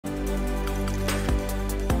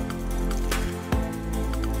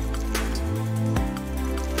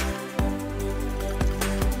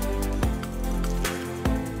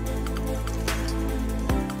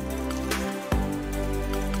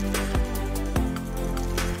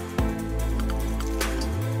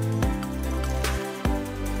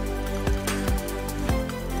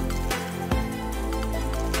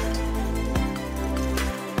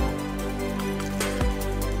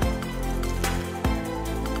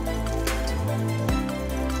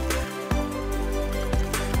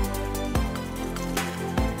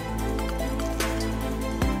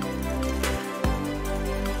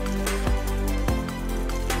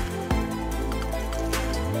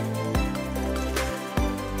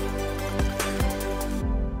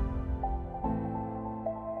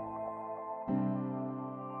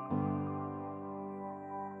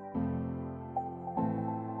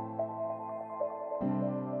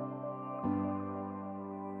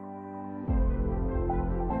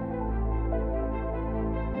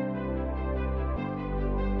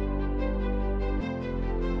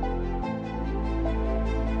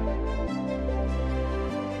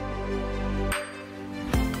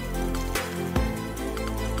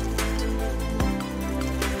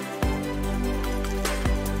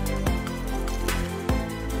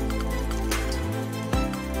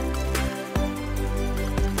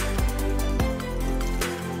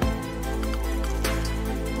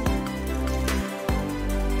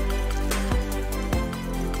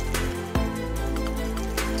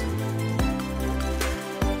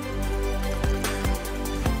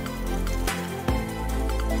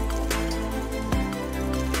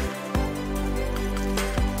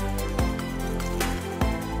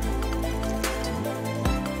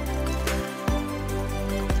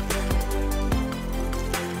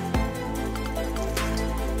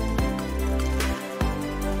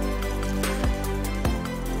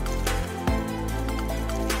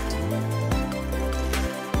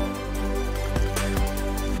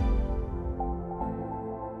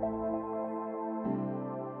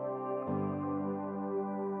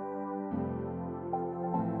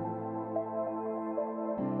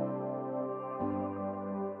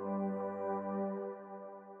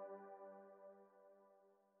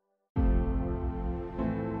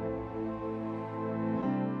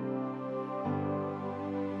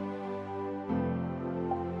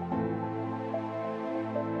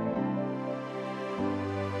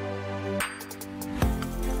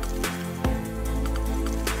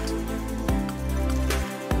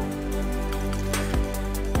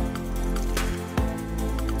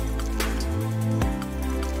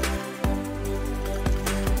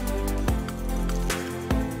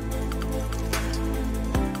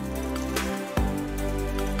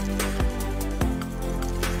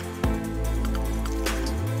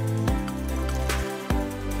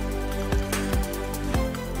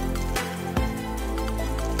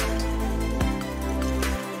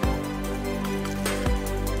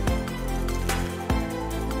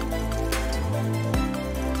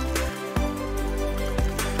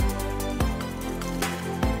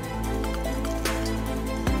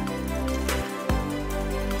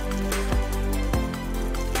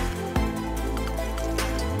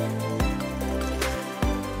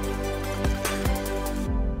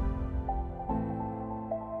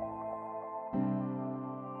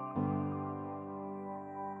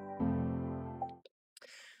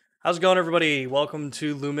How's it going, everybody? Welcome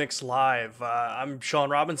to Lumix Live. I'm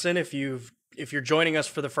Sean Robinson. If you're joining us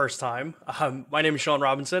for the first time, my name is Sean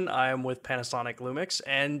Robinson. I am with Panasonic Lumix,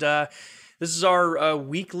 and this is our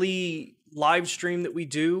weekly live stream that we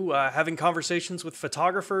do, having conversations with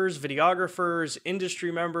photographers, videographers,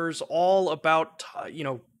 industry members, all about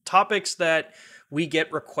topics that we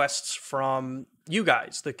get requests from you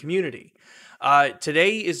guys, the community.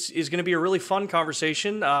 Today is going to be a really fun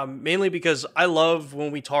conversation, mainly because I love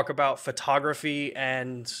when we talk about photography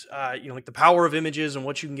and like the power of images and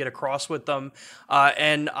what you can get across with them.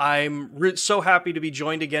 And I'm so happy to be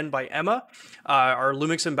joined again by Emma, our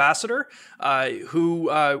LUMIX ambassador,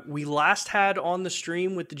 who we last had on the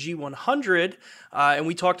stream with the G100, and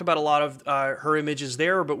we talked about a lot of her images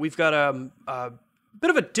there. But we've got a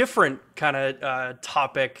bit of a different kind of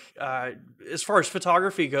topic as far as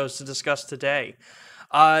photography goes to discuss today.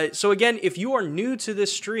 So again, if you are new to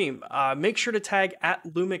this stream, make sure to tag at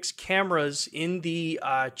Lumix Cameras in the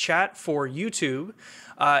chat for YouTube,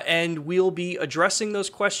 and we'll be addressing those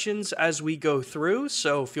questions as we go through,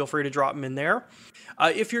 so feel free to drop them in there.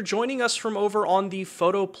 If you're joining us from over on the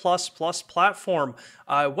Photo Plus Plus platform,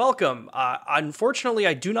 welcome. Unfortunately,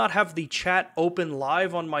 I do not have the chat open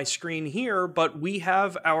live on my screen here, but we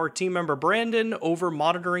have our team member Brandon over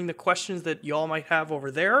monitoring the questions that y'all might have over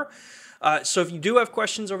there. So if you do have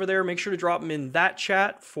questions over there, make sure to drop them in that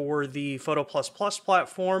chat for the Photo Plus Plus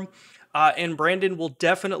platform, and Brandon will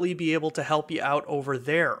definitely be able to help you out over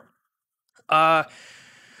there.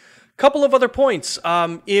 Couple of other points.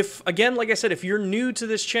 Again, like I said, if you're new to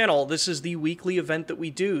this channel, this is the weekly event that we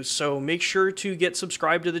do. So make sure to get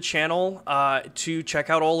subscribed to the channel to check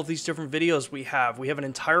out all of these different videos we have. We have an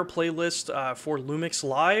entire playlist for Lumix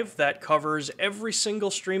Live that covers every single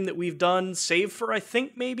stream that we've done, save for I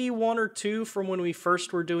think maybe one or two from when we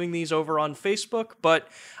first were doing these over on Facebook. But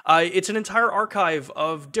it's an entire archive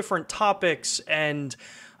of different topics and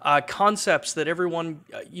concepts that everyone,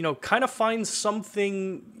 kind of finds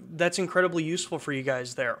something that's incredibly useful for you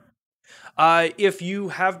guys there. If you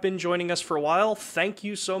have been joining us for a while, thank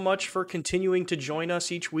you so much for continuing to join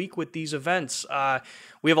us each week with these events.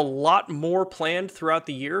 We have a lot more planned throughout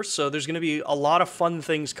the year, so there's going to be a lot of fun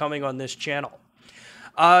things coming on this channel.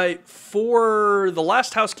 For the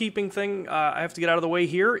last housekeeping thing I have to get out of the way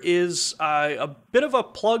here is a bit of a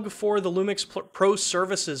plug for the Lumix Pro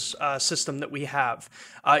Services system that we have.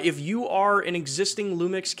 If you are an existing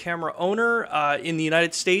Lumix camera owner, in the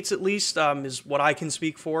United States at least, is what I can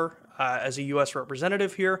speak for as a US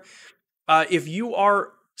representative here. If you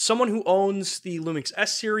are someone who owns the Lumix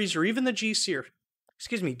S series or even the G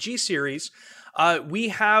series, we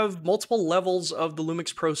have multiple levels of the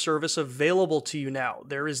Lumix Pro service available to you now.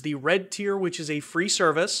 There is the red tier, which is a free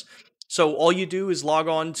service. So all you do is log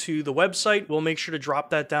on to the website. We'll make sure to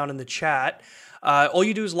drop that down in the chat. All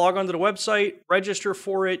you do is log on to the website, register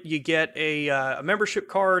for it. You get a membership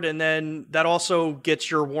card, and then that also gets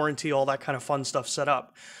your warranty, all that kind of fun stuff set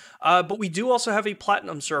up. But we do also have a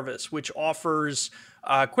platinum service, which offers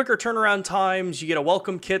quicker turnaround times. You get a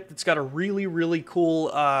welcome kit that's got a really, really cool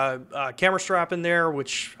camera strap in there,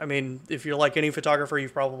 which, I mean, if you're like any photographer,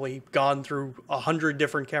 you've probably gone through 100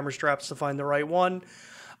 different camera straps to find the right one.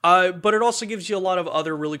 But it also gives you a lot of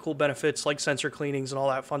other really cool benefits like sensor cleanings and all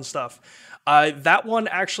that fun stuff. That one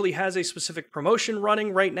actually has a specific promotion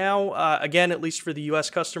running right now, again, at least for the US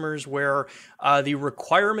customers, where the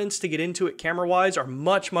requirements to get into it camera-wise are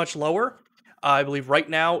much, much lower. I believe right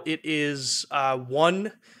now it is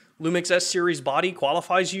one Lumix S series body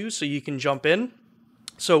qualifies you, so you can jump in.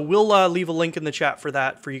 So we'll leave a link in the chat for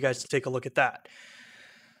that for you guys to take a look at that.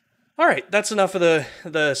 All right, that's enough of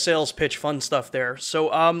the sales pitch fun stuff there.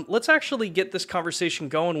 So let's actually get this conversation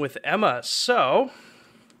going with Emma. So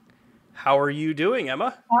how are you doing,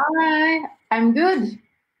 Emma? Hi, I'm good.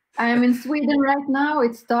 I'm in Sweden right now.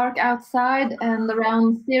 It's dark outside and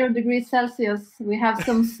around 0 degrees Celsius. We have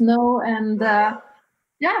some snow and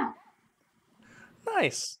yeah.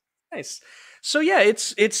 Nice, nice. So yeah,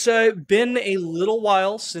 it's been a little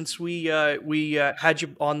while since we had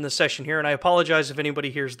you on the session here, and I apologize if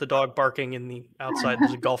anybody hears the dog barking in the outside.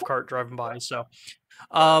 There's a golf cart driving by, so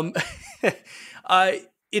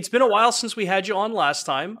it's been a while since we had you on last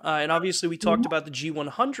time, and obviously we talked about the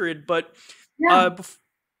G100, but Yeah.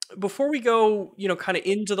 before we go, kind of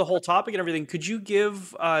into the whole topic and everything, could you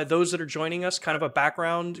give those that are joining us kind of a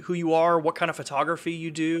background, who you are, what kind of photography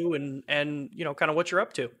you do, and kind of what you're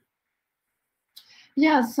up to?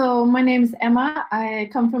 Yeah, so my name is Emma. I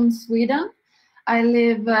come from Sweden. I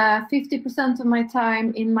live 50% of my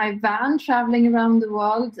time in my van, traveling around the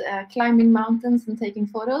world, climbing mountains and taking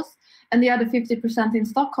photos. And the other 50% in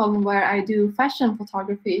Stockholm, where I do fashion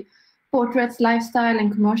photography. portraits, lifestyle,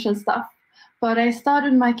 and commercial stuff. But I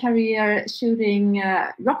started my career shooting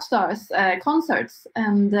rock stars concerts,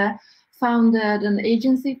 and founded an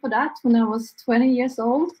agency for that when I was 20 years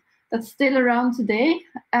old. That's still around today.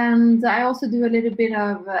 And I also do a little bit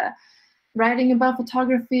of writing about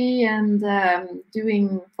photography and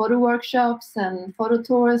doing photo workshops and photo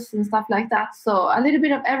tours and stuff like that. So a little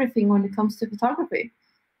bit of everything when it comes to photography.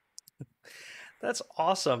 That's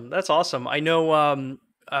awesome. That's awesome. I know,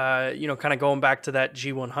 kind of going back to that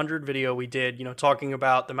G100 video we did, talking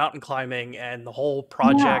about the mountain climbing and the whole Yeah.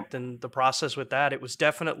 project and the process with that. It was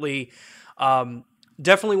definitely one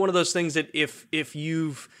of those things that if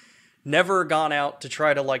you've never gone out to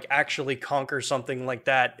try to like actually conquer something like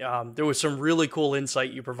that, there was some really cool insight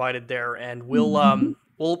you provided there, and Mhm.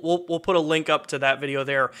 we'll put a link up to that video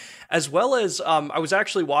there, as well as I was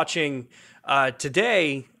actually watching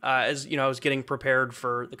today, as I was getting prepared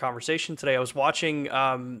for the conversation today. I was watching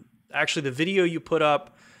actually the video you put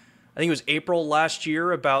up. I think it was April last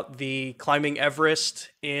year about the climbing Everest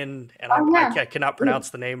in, and Oh yeah. I cannot pronounce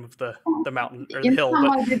the name of the mountain or the In hill,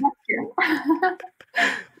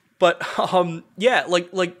 but Hammarby. yeah,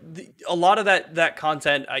 a lot of that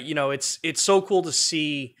content, it's so cool to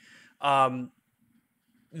see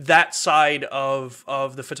that side of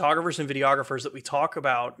the photographers and videographers that we talk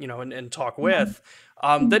about, and talk with,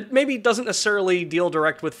 that maybe doesn't necessarily deal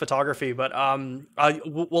direct with photography, but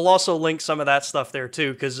we'll also link some of that stuff there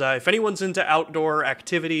too, because if anyone's into outdoor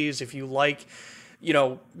activities, if you like,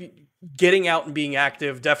 getting out and being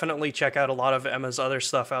active, definitely check out a lot of Emma's other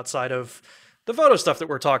stuff outside of the photo stuff that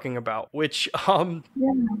we're talking about, which Yeah.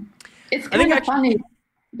 It's I think kind of actually, funny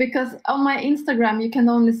because on my Instagram you can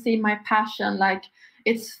only see my passion, like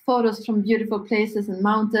it's photos from beautiful places and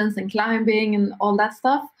mountains and climbing and all that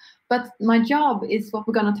stuff. But my job is what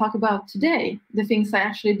we're going to talk about today, the things I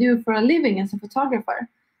actually do for a living as a photographer,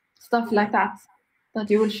 stuff yeah. like that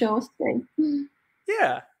you will show us today.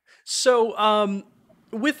 Yeah. So,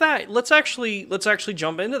 with that, let's actually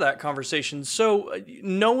jump into that conversation. So,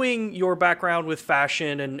 knowing your background with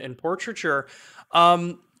fashion and portraiture,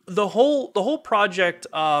 the whole project,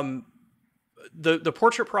 the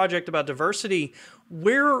portrait project about diversity,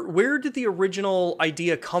 where did the original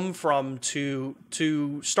idea come from to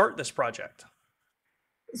start this project?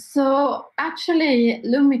 So actually,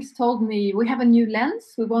 Lumix told me we have a new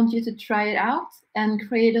lens. We want you to try it out and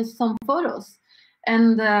create us some photos.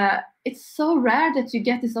 And it's so rare that you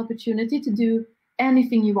get this opportunity to do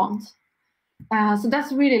anything you want. So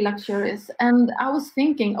that's really luxurious. And I was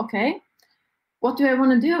thinking, okay, what do I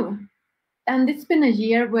want to do? And it's been a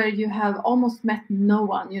year where you have almost met no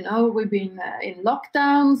one. We've been in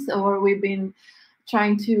lockdowns, or we've been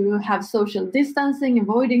trying to have social distancing,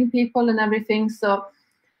 avoiding people and everything. So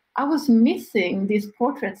I was missing these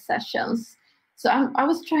portrait sessions. So I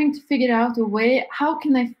was trying to figure out a way, how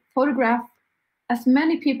can I photograph as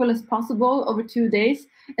many people as possible over 2 days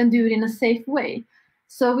and do it in a safe way?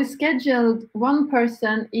 So we scheduled one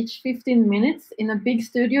person each 15 minutes in a big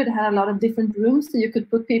studio that had a lot of different rooms. So you could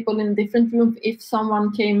put people in different rooms if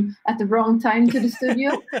someone came at the wrong time to the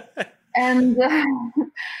studio. And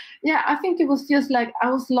yeah, I think it was just like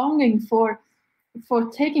I was longing for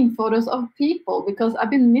taking photos of people, because I've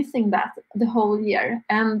been missing that the whole year,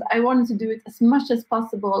 and I wanted to do it as much as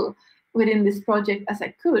possible within this project as I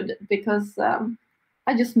could, because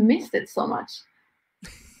I just missed it so much.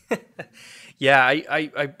 Yeah,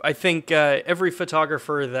 I think every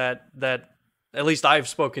photographer that at least I've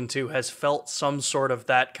spoken to has felt some sort of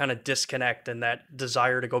that kind of disconnect and that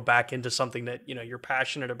desire to go back into something that you're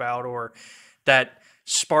passionate about, or that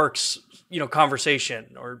sparks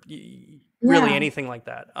conversation, or really Yeah. anything like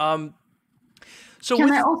that. So Can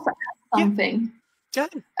with I also add yeah, something? yeah,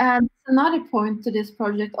 And another point to this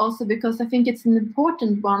project also, because I think it's an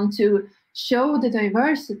important one to show the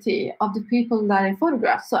diversity of the people that I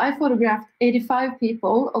photographed. So I photographed 85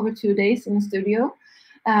 people over 2 days in a studio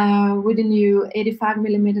with a new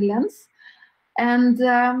 85mm lens. And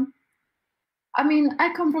I mean,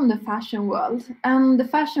 I come from the fashion world, and the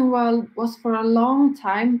fashion world was for a long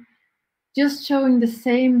time just showing the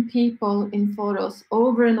same people in photos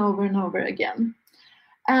over and over and over again.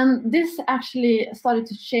 And this actually started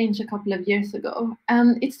to change a couple of years ago.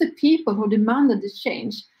 And it's the people who demanded this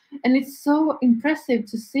change. And it's so impressive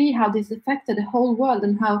to see how this affected the whole world,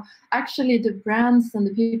 and how actually the brands and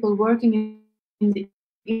the people working in the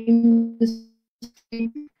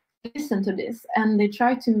industry listen to this, and they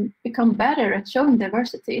try to become better at showing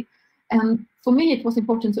diversity. And for me, it was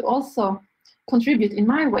important to also contribute in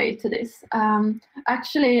my way to this.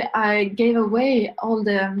 Actually, I gave away all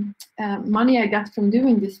the money I got from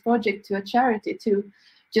doing this project to a charity to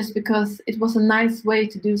just because it was a nice way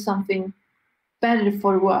to do something better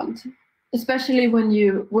for the world, especially when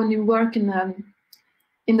you work in the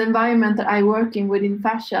environment that I work in within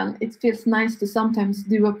fashion. It feels nice to sometimes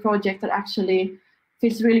do a project that actually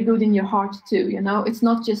feels really good in your heart too. You know, it's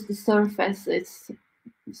not just the surface; it's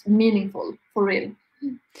meaningful for real.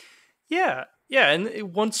 Yeah, yeah,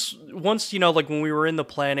 and once like when we were in the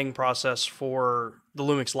planning process for the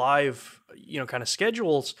Lumix Live, kind of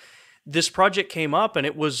schedules, this project came up, and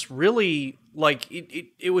it was really like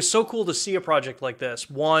it was so cool to see a project like this.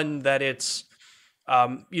 One that it's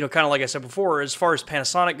kind of like I said before, as far as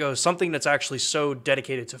Panasonic goes, something that's actually so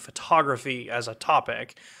dedicated to photography as a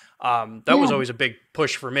topic. That was Yeah. always a big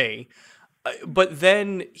push for me. But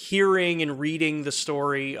then hearing and reading the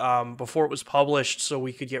story before it was published, so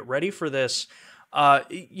we could get ready for this,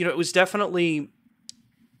 it was definitely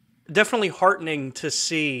heartening to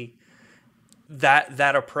see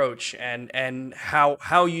that approach and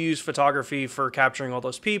how you use photography for capturing all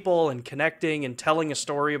those people and connecting and telling a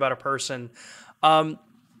story about a person. Um,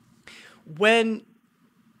 when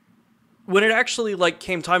when it actually like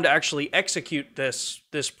came time to actually execute this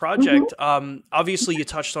Mhm. project, obviously you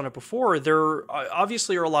touched on it before. There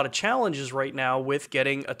obviously are a lot of challenges right now with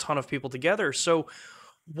getting a ton of people together. So,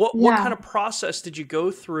 what Yeah. kind of process did you go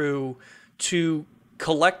through to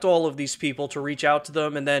collect all of these people, to reach out to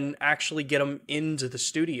them, and then actually get them into the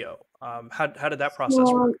studio? How did that process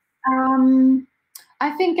So work? um,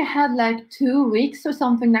 I think I had like 2 weeks or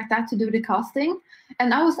something like that to do the casting.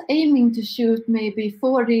 And I was aiming to shoot maybe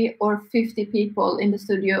 40 or 50 people in the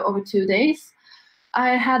studio over 2 days.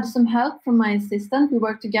 I had some help from my assistant. We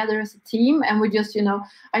worked together as a team, and we just,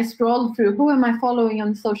 I scrolled through who am I following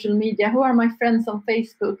on social media? Who are my friends on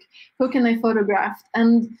Facebook? Who can I photograph?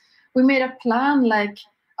 And we made a plan like,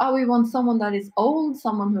 oh, we want someone that is old,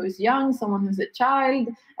 someone who is young, someone who's a child,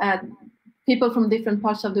 uh, people from different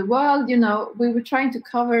parts of the world. We were trying to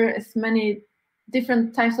cover as many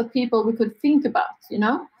different types of people we could think about.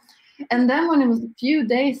 Yeah. And then when it was a few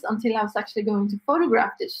days until I was actually going to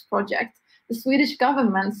photograph this project, the Swedish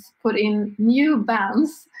government put in new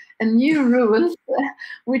bans and new rules,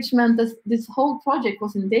 which meant that this whole project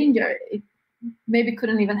was in danger. It maybe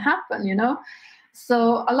couldn't even happen.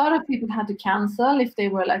 So a lot of people had to cancel if they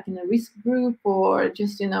were like in a risk group or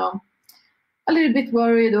just, a little bit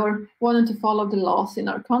worried or wanted to follow the laws in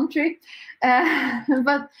our country.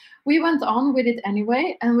 But we went on with it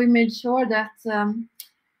anyway, and we made sure that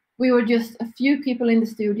we were just a few people in the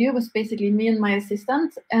studio. It was basically me and my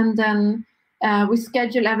assistant, and then we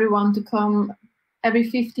scheduled everyone to come every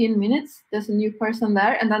 15 minutes. There's a new person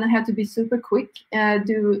there, and then I had to be super quick,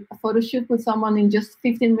 do a photo shoot with someone in just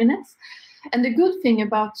 15 minutes. And the good thing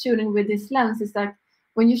about shooting with this lens is that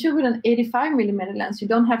when you shoot with an 85 millimeter lens, you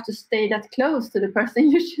don't have to stay that close to the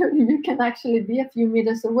person you're shooting. You can actually be a few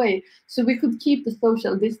meters away. So we could keep the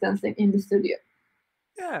social distancing in the studio.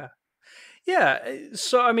 Yeah. Yeah.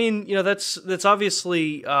 So I mean, that's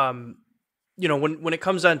obviously when it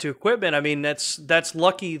comes down to equipment, I mean that's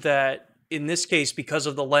lucky that in this case, because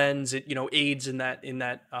of the lens, it aids in that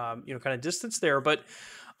kind of distance there. But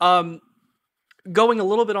um going a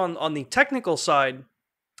little bit on the technical side,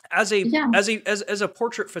 Yeah. as a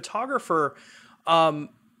portrait photographer, um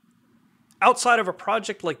outside of a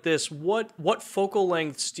project like this, what focal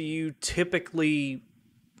lengths do you typically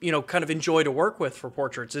kind of enjoy to work with for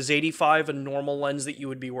portraits? Is 85 a normal lens that you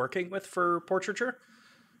would be working with for portraiture?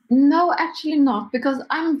 No, actually not, because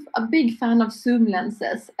I'm a big fan of zoom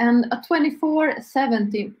lenses, and a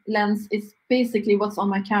 24-70 lens is basically what's on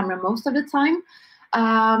my camera most of the time.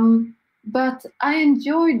 But I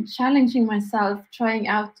enjoyed challenging myself, trying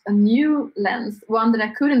out a new lens, one that I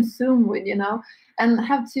couldn't zoom with, and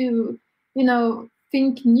have to,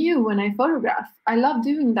 think new when I photograph. I love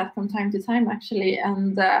doing that from time to time, actually,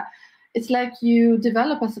 and it's like you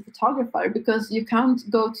develop as a photographer because you can't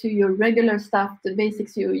go to your regular stuff, the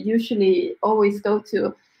basics you usually always go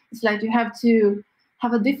to. It's like you have to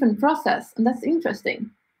have a different process, and that's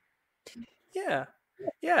interesting. Yeah.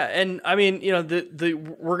 Yeah, and I mean, the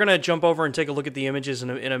we're gonna jump over and take a look at the images in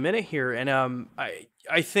a minute here, and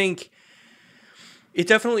I think it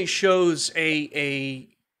definitely shows a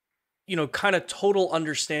kind of total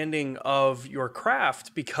understanding of your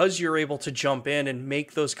craft because you're able to jump in and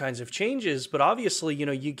make those kinds of changes. But obviously,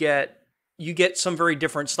 you get some very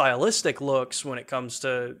different stylistic looks when it comes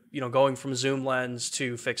to going from zoom lens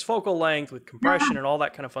to fixed focal length with Yeah. compression and all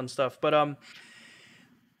that kind of fun stuff. But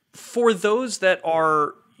for those that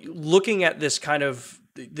are looking at this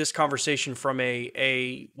conversation from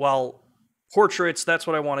a well, portraits, that's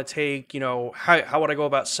what I want to take, how would I go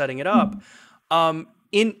about setting it up?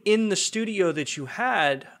 in the studio that you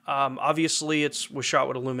had, obviously was shot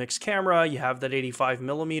with a Lumix camera. You have that 85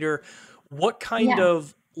 millimeter. What kind Yeah.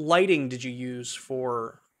 of lighting did you use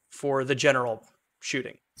for the general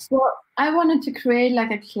shooting? So I wanted to create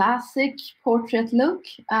like a classic portrait look,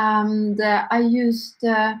 and I used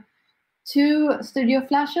two studio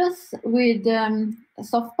flashes with a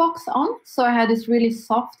softbox on. So I had this really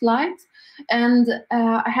soft light, and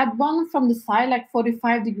I had one from the side, like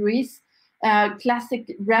 45 degrees,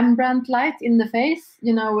 classic Rembrandt light in the face,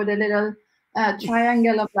 you know, with a little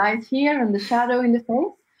triangle of light here and the shadow in the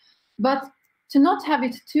face. But to not have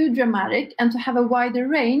it too dramatic and to have a wider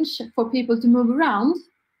range for people to move around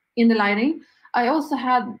in the lighting, I also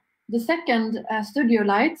had the second studio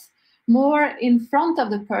lights more in front of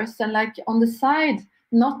the person, like on the side,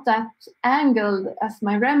 not that angled as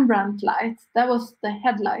my Rembrandt light. That was the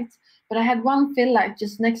headlight. But I had one fill light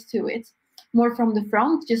just next to it, more from the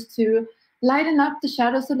front, just to lighten up the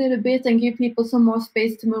shadows a little bit and give people some more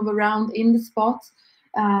space to move around in the spot.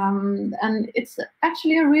 And it's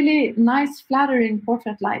actually a really nice, flattering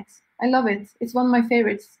portrait light. I love it. It's one of my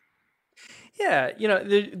favorites. Yeah,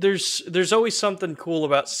 there's always something cool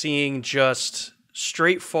about seeing just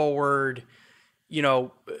straightforward, you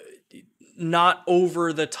know, not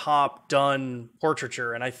over the top done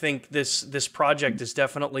portraiture. And I think this project is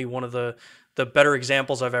definitely one of the better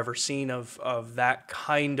examples I've ever seen of that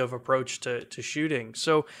kind of approach to shooting.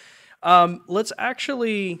 So let's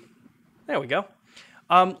actually, there we go.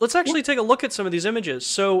 Let's actually take a look at some of these images.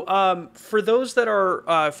 So for those that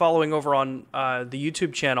are following over on the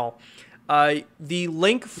YouTube channel, the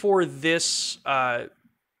link for this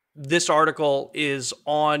this article is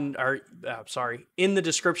on, or sorry, in the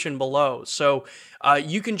description below. So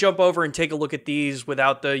you can jump over and take a look at these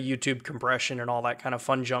without the YouTube compression and all that kind of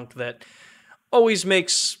fun junk that always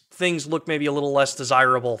makes things look maybe a little less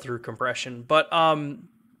desirable through compression. But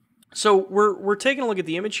so we're taking a look at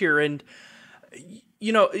the image here, and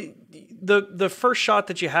you know, the first shot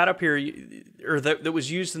that you had up here, or that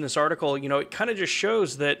was used in this article, you know, it kind of just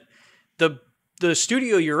shows that the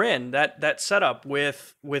studio you're in, that setup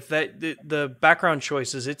with that the background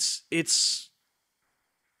choices, it's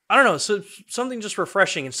I don't know, so something just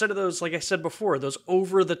refreshing instead of those, like I said before, those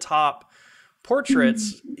over the top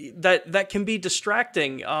portraits that can be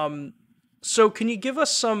distracting. So can you give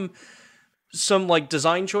us some like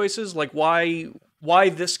design choices, like why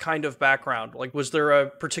this kind of background? Like, was there a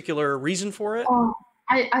particular reason for it? Oh,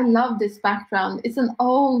 I love this background. It's an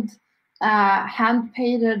old hand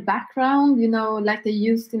painted background, you know, like they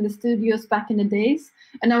used in the studios back in the days.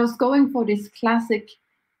 And I was going for this classic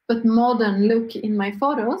but modern look in my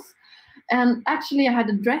photos. And actually, I had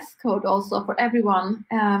a dress code also for everyone.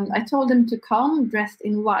 I told them to come dressed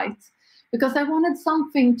in white because I wanted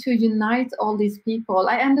something to unite all these people.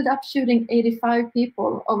 I ended up shooting 85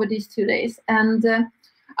 people over these 2 days. And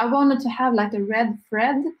I wanted to have like a red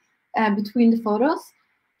thread between the photos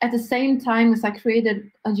at the same time as I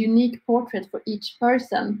created a unique portrait for each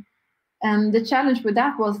person. And the challenge with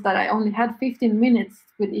that was that I only had 15 minutes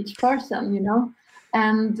with each person, you know.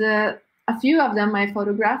 And a few of them I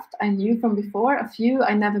photographed, I knew from before. A few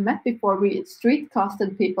I never met before. We street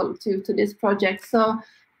casted people to this project. So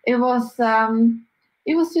it was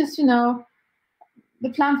just, you know, the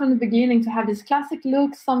plan from the beginning to have this classic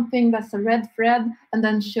look, something that's a red thread, and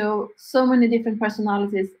then show so many different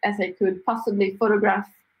personalities as I could possibly photograph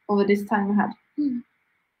over this time I had.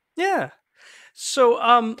 Yeah. So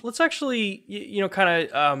let's actually, you know, kind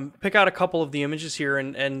of pick out a couple of the images here,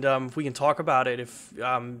 and if we can talk about it, if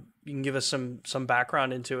you can give us some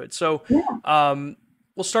background into it. So Yeah.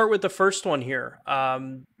 we'll start with the first one here.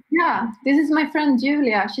 Yeah, this is my friend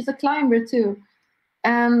Julia. She's a climber too.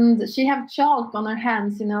 And she have chalk on her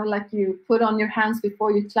hands, you know, like you put on your hands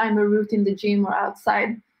before you climb a route in the gym or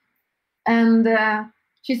outside. And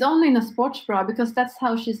she's only in a sports bra because that's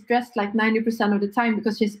how she's dressed like 90% of the time,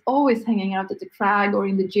 because she's always hanging out at the crag or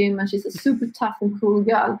in the gym, and she's a super tough and cool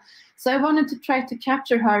girl. So I wanted to try to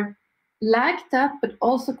capture her like that, but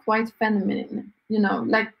also quite feminine, you know,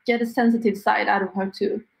 like get a sensitive side out of her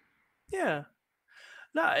too. Yeah.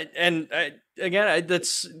 No, and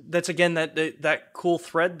that's again that cool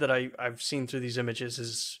thread that I've seen through these images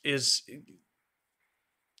is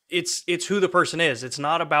it's who the person is. It's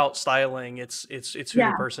not about styling. It's who the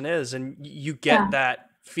Yeah, person is, and you yeah. get that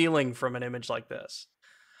feeling from an image like this.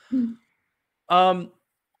 Mm. Um,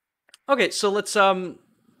 okay, so let's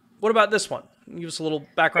what about this one? Give us a little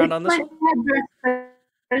background It's on this my one.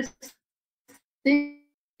 hairdresser.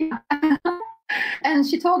 And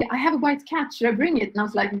she told me, I have a white cat, should I bring it? And I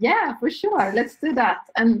was like, yeah, for sure, let's do that.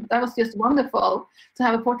 And that was just wonderful to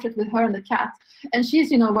have a portrait with her and the cat. And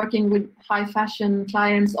she's, working with high fashion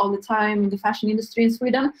clients all the time in the fashion industry in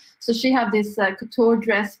Sweden. So she had this couture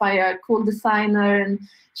dress by a cool designer, and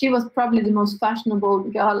she was probably the most fashionable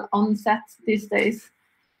girl on set these days.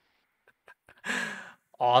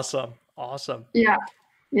 Awesome. Awesome. Yeah,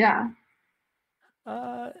 yeah.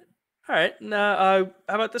 All right. Now,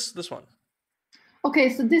 how about this one?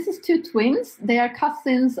 Okay, so this is two twins. They are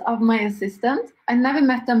cousins of my assistant. I never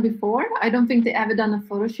met them before. I don't think they ever done a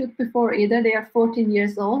photo shoot before either. They are 14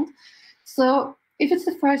 years old. So if it's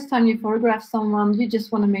the first time you photograph someone, you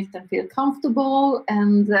just want to make them feel comfortable.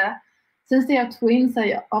 And since they are twins,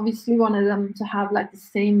 I obviously wanted them to have like the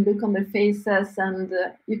same look on their faces, and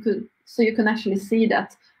you can actually see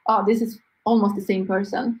that, oh, this is almost the same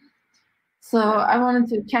person. So I wanted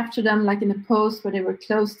to capture them like in a pose where they were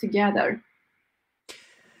close together.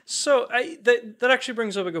 So that actually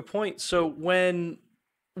brings up a good point. So when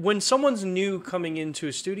someone's new coming into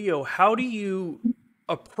a studio, how do you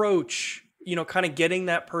approach, kind of getting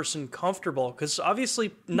that person comfortable? Because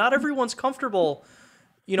obviously not everyone's comfortable,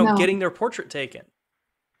 No. getting their portrait taken.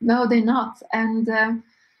 No, they're not. And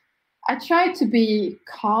I try to be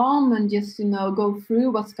calm and just, go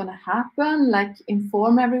through what's going to happen, like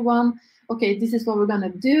inform everyone, okay, this is what we're going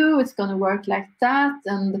to do. It's going to work like that.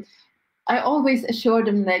 And I always assure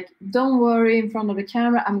them, like, don't worry in front of the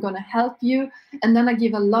camera, I'm going to help you. And then I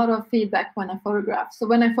give a lot of feedback when I photograph. So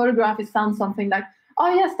when I photograph, it sounds something like,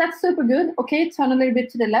 oh, yes, that's super good. Okay, turn a little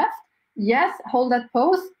bit to the left. Yes, hold that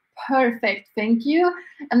pose. Perfect, thank you.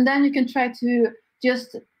 And then you can try to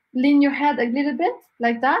just lean your head a little bit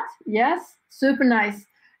like that. Yes, super nice.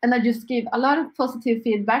 And I just give a lot of positive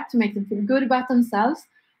feedback to make them feel good about themselves.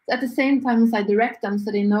 At the same time as I direct them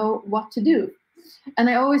so they know what to do. And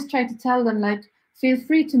I always try to tell them, like, feel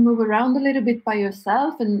free to move around a little bit by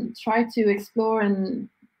yourself and try to explore and,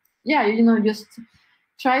 just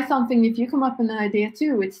try something if you come up with an idea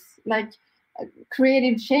too. It's like a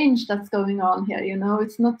creative change that's going on here,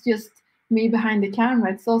 It's not just me behind the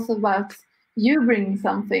camera. It's also about you bringing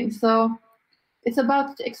something. So it's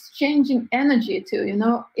about exchanging energy too,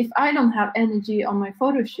 If I don't have energy on my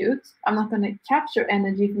photo shoot, I'm not going to capture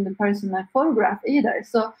energy from the person I photograph either.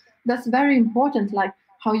 So that's very important, like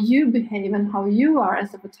how you behave and how you are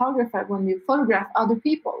as a photographer when you photograph other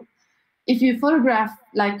people. If you photograph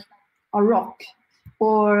like a rock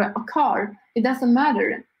or a car, it doesn't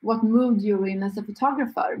matter what mood you're in as a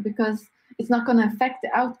photographer, because it's not going to affect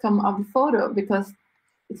the outcome of the photo, because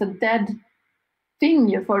it's a dead thing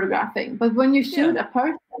you're photographing. But when you shoot a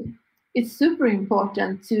person, it's super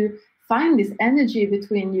important to find this energy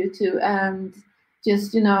between you two and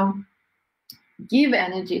just, give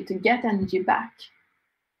energy to get energy back.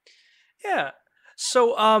 Yeah.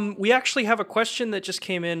 So we actually have a question that just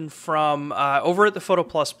came in from over at the Photo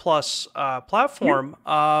Plus Plus platform.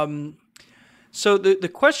 So the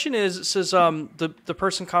question is, it says the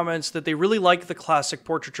person comments that they really like the classic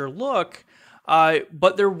portraiture look,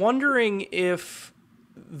 but they're wondering if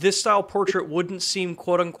this style portrait wouldn't seem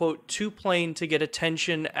quote unquote too plain to get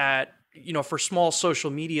attention at, for small social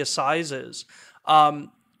media sizes.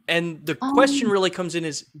 And the question really comes in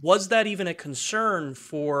is, was that even a concern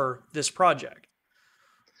for this project?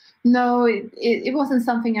 No, it wasn't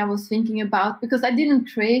something I was thinking about, because I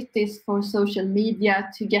didn't create this for social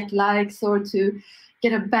media to get likes or to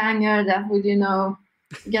get a banger that would,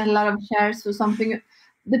 get a lot of shares or something.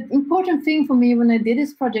 The important thing for me when I did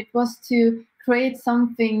this project was to create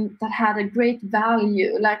something that had a great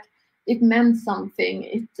value, like it meant something.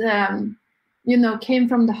 It came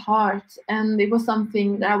from the heart, and it was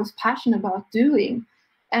something that I was passionate about doing.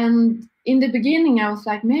 And in the beginning, I was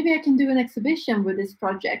like, maybe I can do an exhibition with this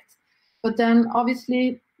project. But then,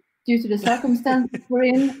 obviously, due to the circumstances we're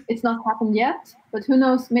in, it's not happened yet. But who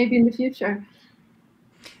knows? Maybe in the future.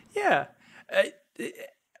 Yeah,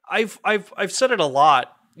 I've said it a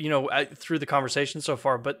lot, through the conversation so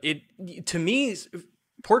far. But to me,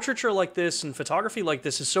 portraiture like this and photography like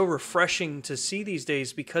this is so refreshing to see these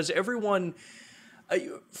days, because everyone,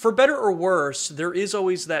 for better or worse, there is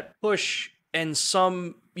always that push and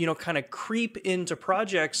some, kind of creep into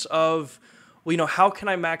projects of, well, how can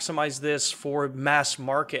I maximize this for mass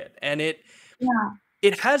market? And it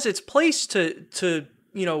has its place to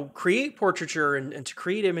create portraiture and to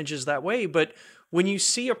create images that way. But when you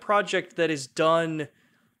see a project that is done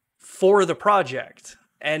for the project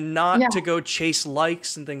and not to go chase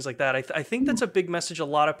likes and things like that, I think that's a big message a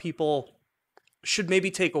lot of people should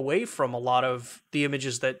maybe take away from a lot of the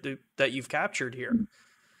images that you've captured here.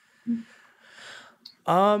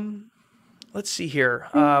 let's see here.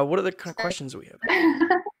 What are the kind of questions we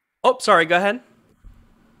have? Oh, sorry. Go ahead.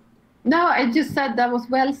 No, I just said that was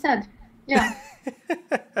well said. Yeah.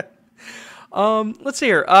 Let's see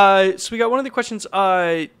here. So we got one of the questions.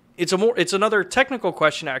 It's another technical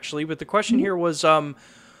question actually, but the question here was,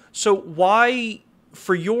 so why,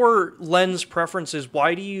 for your lens preferences,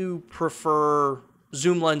 why do you prefer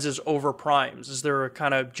zoom lenses over primes? Is there a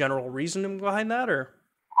kind of general reason behind that, or?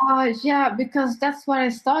 Yeah, because that's what I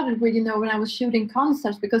started with, when I was shooting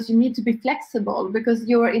concerts, because you need to be flexible because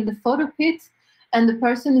you're in the photo pit and the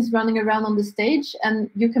person is running around on the stage and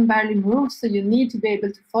you can barely move. So you need to be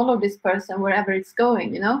able to follow this person wherever it's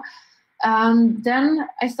going. Then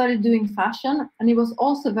I started doing fashion, and it was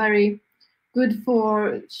also very good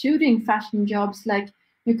for shooting fashion jobs. Like,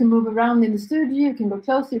 you can move around in the studio, you can go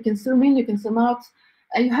closer, you can zoom in, you can zoom out.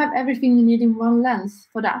 You have everything you need in one lens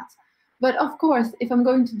for that. But of course, if I'm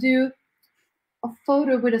going to do a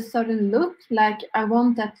photo with a certain look, like I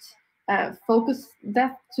want that focus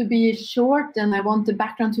depth to be short and I want the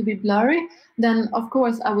background to be blurry, then of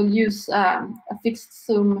course I will use a fixed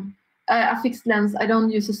lens. I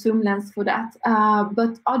don't use a zoom lens for that.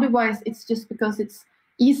 But otherwise, it's just because it's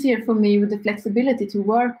easier for me with the flexibility to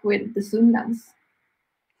work with the zoom lens.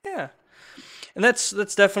 Yeah. And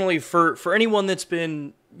that's definitely for anyone that's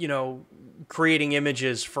been, creating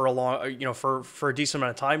images for a long, for a decent amount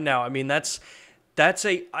of time now. I mean,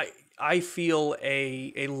 I feel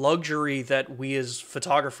a luxury that we as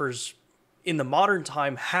photographers in the modern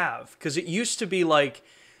time have, because it used to be like,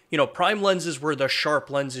 prime lenses were the sharp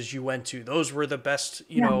lenses you went to. Those were the best,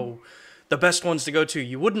 the best ones to go to.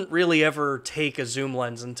 You wouldn't really ever take a zoom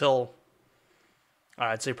lens until,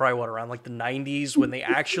 I'd say probably around like the 90s, when they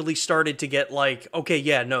actually started to get like, okay,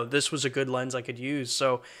 yeah, no, this was a good lens I could use.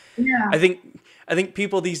 So yeah. I think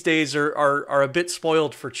people these days are a bit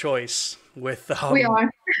spoiled for choice with, we are.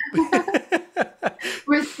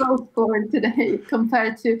 We're so spoiled today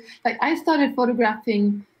compared to, like, I started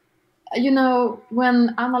photographing,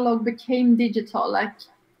 when analog became digital, like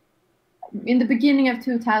in the beginning of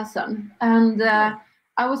 2000. And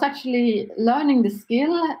I was actually learning the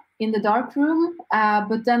skill in the darkroom,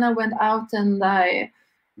 but then I went out and I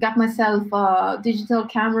got myself a digital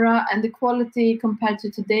camera, and the quality compared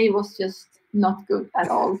to today was just not good at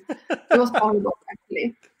all. It was horrible,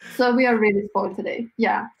 actually. So we are really spoiled today.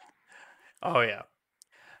 Yeah. Oh yeah.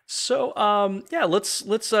 So yeah, let's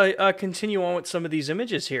continue on with some of these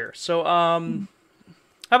images here. So how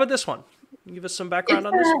about this one? Give us some background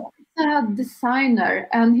on this one. It's a designer,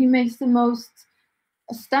 and he makes the most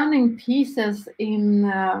stunning pieces in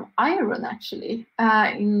iron, actually,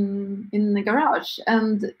 in the garage,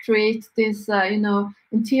 and create this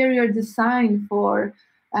interior design for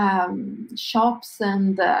shops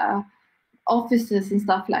and offices and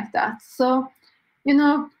stuff like that. So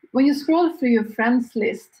when you scroll through your friends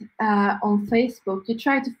list on Facebook, you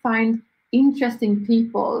try to find interesting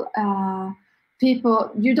people.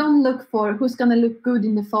 People, you don't look for who's going to look good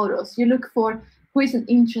in the photos. You look for who is an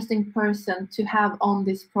interesting person to have on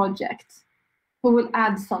this project, who will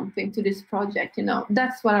add something to this project.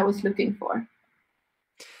 That's what I was looking for.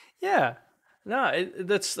 Yeah, no,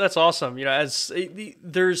 that's awesome. As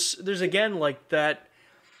there's again like that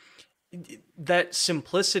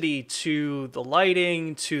simplicity to the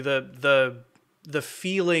lighting, to the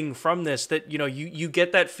feeling from this, that you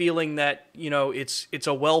get that feeling that it's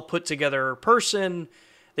a well put together person.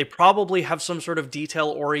 They probably have some sort of detail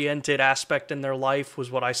oriented aspect in their life, was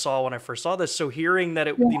what I saw when I first saw this. So hearing that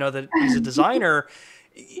that he's a designer,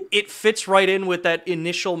 it fits right in with that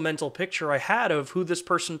initial mental picture I had of who this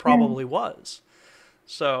person probably was.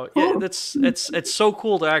 So yeah, it's so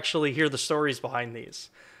cool to actually hear the stories behind these.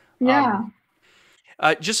 Yeah.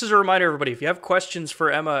 Just as a reminder, everybody, if you have questions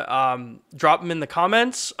for Emma, drop them in the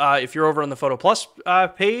comments. If you're over on the Photo Plus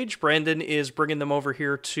page, Brandon is bringing them over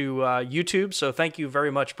here to YouTube. So thank you very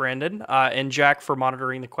much, Brandon, and Jack, for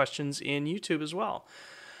monitoring the questions in YouTube as well.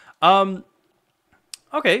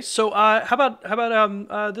 Okay, so how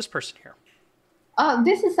about this person here?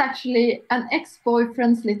 This is actually an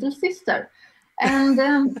ex-boyfriend's little sister,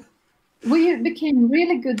 and we became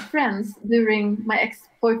really good friends during my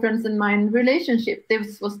ex-boyfriend's and mine relationship.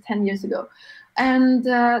 This was 10 years ago. And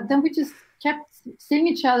then we just kept seeing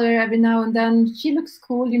each other every now and then. She looks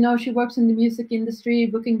cool, she works in the music industry,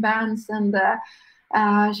 booking bands, and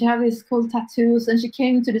she has these cool tattoos. And she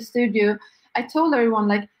came to the studio. I told everyone,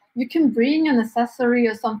 like, you can bring an accessory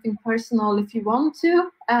or something personal if you want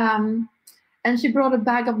to. And she brought a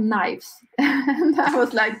bag of knives. And I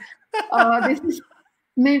was like, this is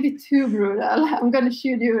maybe too brutal. I'm going to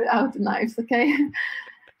shoot you out the knives, okay?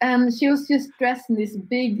 And she was just dressed in this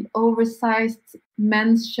big, oversized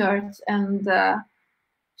men's shirt, and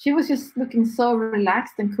she was just looking so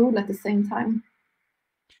relaxed and cool at the same time.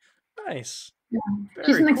 Nice. Yeah.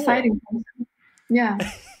 She's Very an cool. exciting person. Yeah.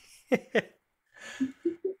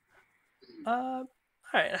 All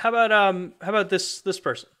right. How about this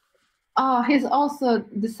person? Oh, he's also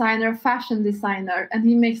designer, fashion designer, and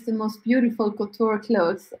he makes the most beautiful couture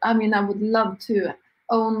clothes. I mean, I would love to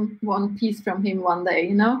own one piece from him one day,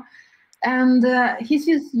 you know? And he's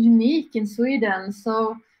just unique in Sweden,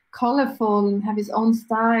 so colorful and have his own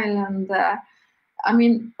style. And I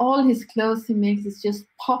mean, all his clothes he makes is just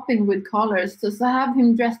popping with colors. So have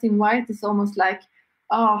him dressed in white is almost like,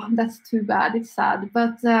 oh, that's too bad. It's sad.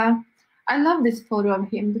 But I love this photo of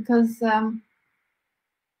him because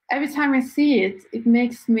every time I see it, it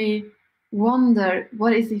makes me wonder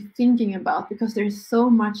what is he thinking about, because there's so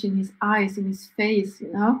much in his eyes, in his face, you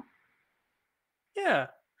know? Yeah.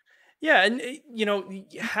 Yeah, and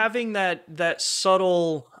having that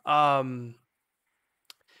subtle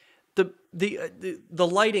the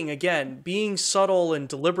lighting again, being subtle and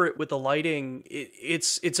deliberate with the lighting,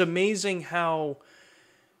 it's amazing how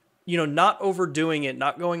not overdoing it,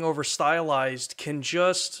 not going over stylized can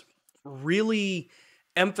just really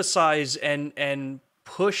emphasize and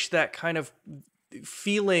push that kind of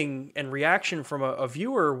feeling and reaction from a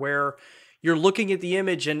viewer where you're looking at the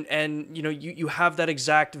image and you have that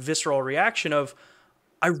exact visceral reaction of,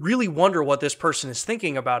 I really wonder what this person is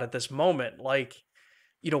thinking about at this moment. Like,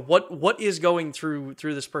 what is going through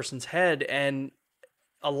this person's head. And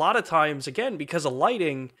a lot of times, again, because of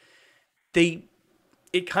lighting, they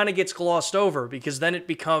it kind of gets glossed over, because then it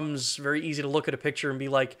becomes very easy to look at a picture and be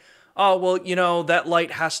like, oh, well, that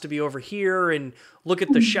light has to be over here, and look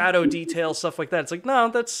at the shadow detail, stuff like that. It's like, no,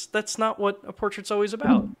 that's not what a portrait's always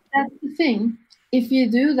about. That's the thing. If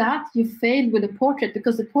you do that, you fail with a portrait,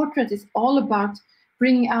 because the portrait is all about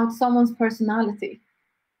bringing out someone's personality.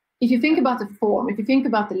 If you think about the form, if you think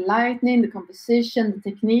about the lighting, the composition, the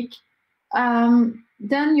technique,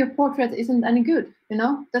 then your portrait isn't any good. You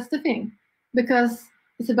know, that's the thing, because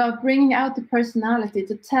it's about bringing out the personality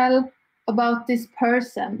to tell about this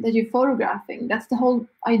person that you're photographing. That's the whole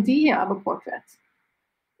idea of a portrait.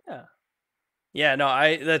 Yeah. Yeah, no,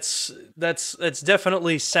 I that's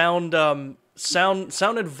definitely sound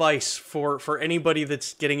advice for anybody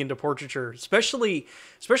that's getting into portraiture, especially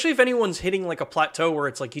if anyone's hitting like a plateau where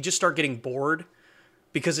it's like you just start getting bored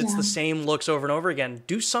because it's Yeah, the same looks over and over again.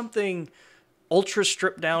 Do something ultra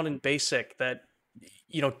stripped down and basic that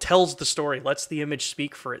tells the story, lets the image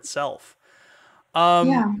speak for itself. Um,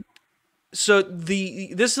 yeah. so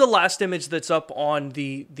this is the last image that's up on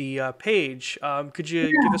the page. Could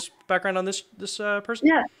you give us background on this person?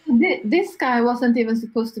 Yeah, this guy wasn't even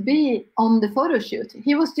supposed to be on the photo shoot.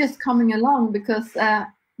 He was just coming along because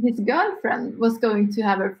his girlfriend was going to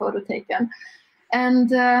have her photo taken.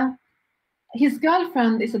 And his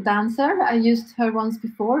girlfriend is a dancer. I used her once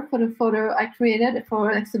before for the photo I created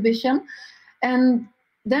for an exhibition. And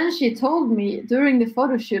then she told me during the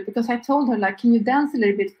photo shoot, because I told her, like, can you dance a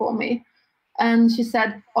little bit for me? And she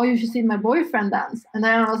said, oh, you should see my boyfriend dance. And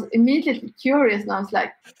then I was immediately curious, and I was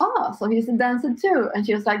like, oh, so he's a dancer too? And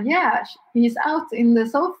she was like, yeah, he's out in the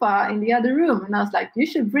sofa in the other room. And I was like, you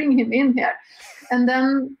should bring him in here. And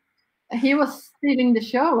then he was stealing the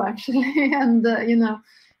show, actually. And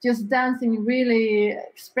just dancing, really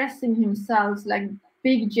expressing himself, like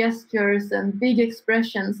big gestures and big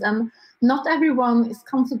expressions. And not everyone is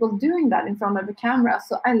comfortable doing that in front of a camera.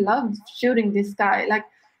 So I loved shooting this guy. Like,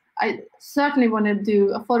 I certainly want to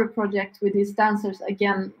do a photo project with these dancers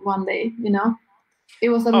again one day. It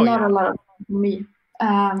was Oh a yeah. lot of fun for me.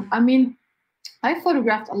 I mean, I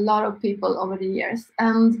photographed a lot of people over the years,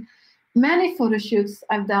 and many photo shoots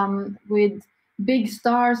I've done with big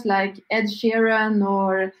stars like Ed Sheeran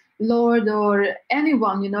or Lord or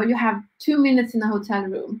anyone. You have 2 minutes in a hotel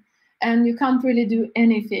room, and you can't really do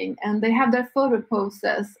anything, and they have their photo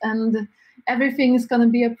poses, and everything is going to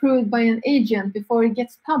be approved by an agent before it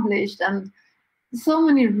gets published, and so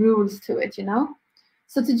many rules to it.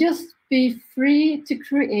 So to just be free to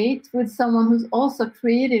create with someone who's also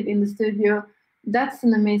creative in the studio, that's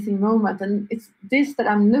an amazing moment. And it's this that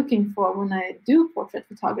I'm looking for when I do portrait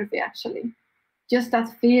photography, actually. Just that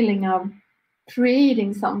feeling of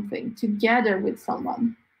creating something together with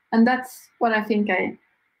someone. And that's what I think I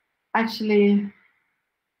actually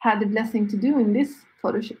had the blessing to do in this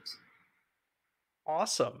photo shoot.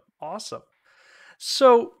 Awesome. Awesome.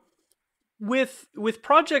 So with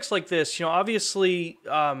projects like this, obviously,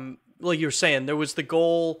 like you were saying, there was the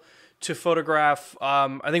goal to photograph,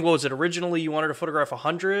 I think, what was it originally? You wanted to photograph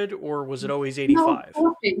 100, or was it always No, 85?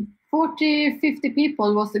 40, 50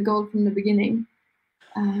 people was the goal from the beginning.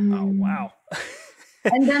 Oh, wow.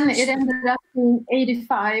 And then it ended up being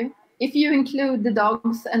 85, if you include the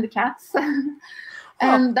dogs and the cats.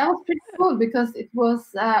 And that was pretty cool because it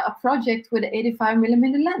was a project with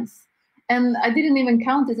 85mm lens. And I didn't even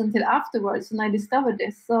count it until afterwards when I discovered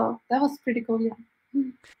this. So that was pretty cool, yeah.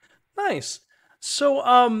 Nice.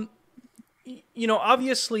 So, you know,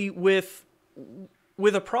 obviously with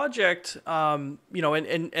a project, you know,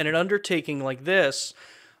 and an undertaking like this,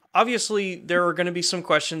 obviously there are going to be some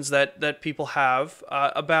questions that people have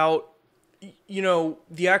about, you know,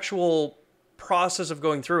 the actual process of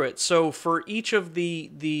going through it. So for each of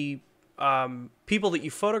the people that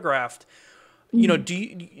you photographed, you know, do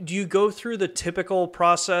you go through the typical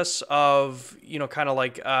process of, you know, kind of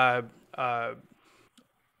like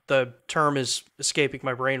the term is escaping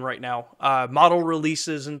my brain right now, model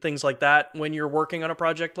releases and things like that when you're working on a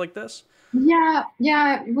project like this? Yeah,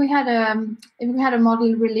 we had a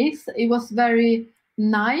model release. It was very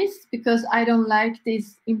nice because I don't like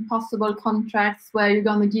these impossible contracts where you're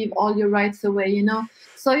gonna give all your rights away, you know.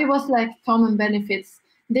 So it was like common benefits.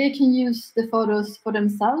 They can use the photos for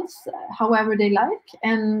themselves, however they like,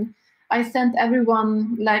 and I sent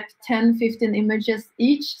everyone like 10, 15 images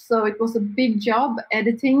each. So it was a big job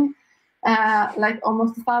editing, like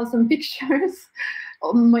almost 1,000 pictures,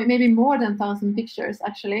 or maybe more than 1,000 pictures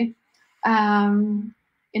actually,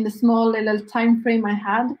 in the small little time frame I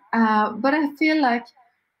had. But I feel like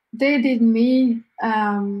they did me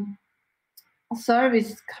a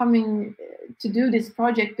service coming to do this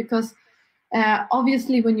project because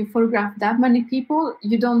obviously when you photograph that many people,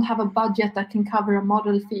 you don't have a budget that can cover a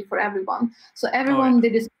model fee for everyone. So everyone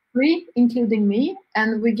did this free, including me,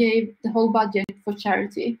 and we gave the whole budget for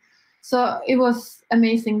charity. So it was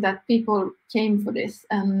amazing that people came for this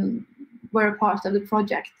and were a part of the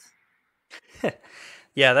project.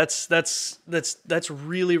 Yeah, that's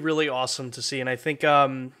really, really awesome to see. And I think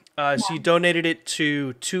so you donated it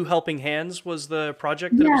to Two Helping Hands was the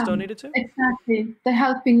project that it was donated to? Exactly. They're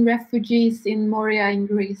helping refugees in Moria in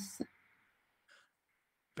Greece.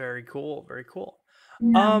 Very cool, very cool.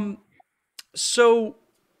 Yeah. So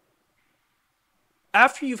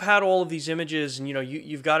after you've had all of these images and, you know,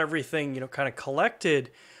 you've got everything, you know, kind of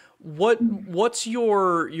collected, what's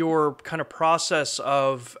your kind of process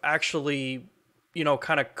of actually, you know,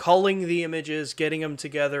 kind of culling the images, getting them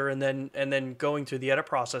together, and then going through the edit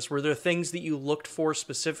process? Were there things that you looked for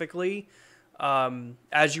specifically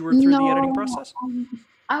as you were through the editing process?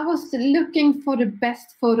 I was looking for the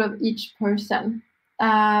best photo of each person.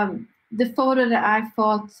 The photo that I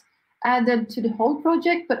thought added to the whole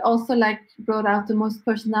project, but also like brought out the most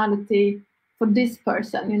personality for this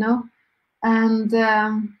person, you know. And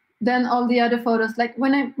then all the other photos, like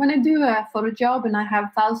when I do a photo job and I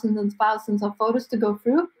have thousands and thousands of photos to go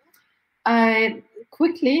through, I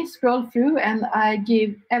quickly scroll through and I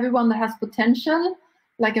give everyone that has potential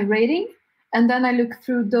like a rating, and then I look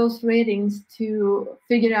through those ratings to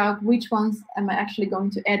figure out which ones am I actually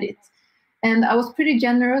going to edit. And I was pretty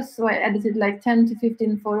generous, so I edited like 10 to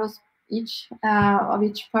 15 photos each of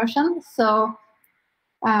each person. So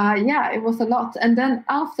yeah, it was a lot. And then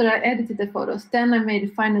after I edited the photos, then I made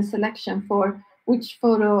a final selection for which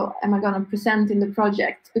photo am I going to present in the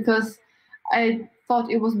project, because I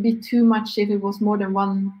thought it would be too much if it was more than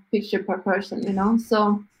one picture per person, you know.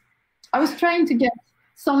 So I was trying to get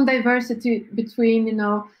some diversity between, you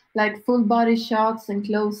know, like full body shots and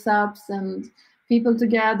close-ups and people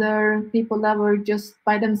together, people that were just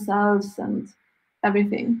by themselves and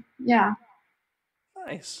everything. Yeah.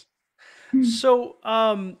 Nice. So,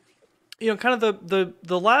 you know, kind of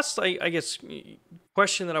the last, I guess,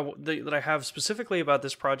 question that I have specifically about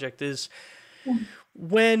this project is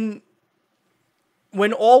when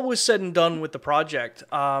all was said and done with the project,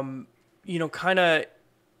 you know, kind of,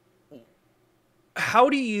 how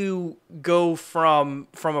do you go from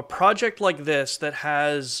a project like this that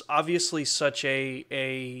has obviously such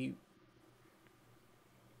a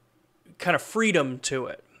kind of freedom to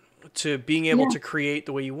it, to being able to create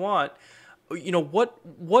the way you want? You know, what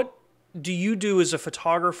do you do as a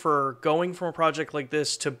photographer going from a project like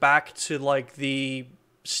this to back to like the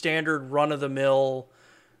standard run of the mill,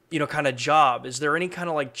 you know, kind of job? Is there any kind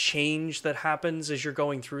of like change that happens as you're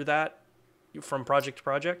going through that from project to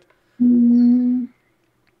project?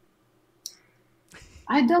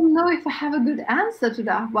 I don't know if I have a good answer to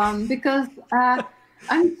that one, because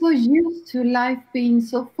I'm so used to life being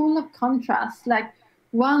so full of contrasts. Like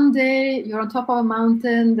one day you're on top of a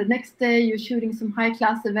mountain, the next day you're shooting some high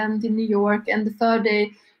class event in New York, and the third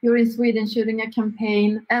day you're in Sweden shooting a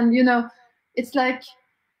campaign, and it's like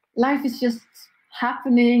life is just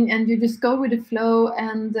happening, and you just go with the flow,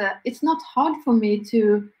 and it's not hard for me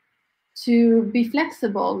to be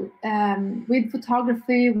flexible with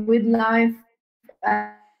photography, with life,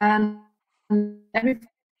 and everything.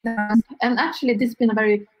 And actually, this has been a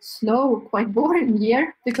very slow, quite boring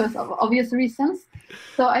year because of obvious reasons.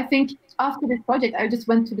 So I think after this project, I just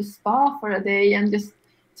went to the spa for a day and just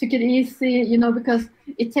took it easy, because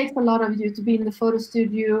it takes a lot of you to be in the photo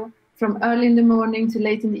studio from early in the morning to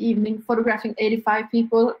late in the evening, photographing 85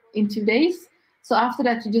 people in 2 days. So after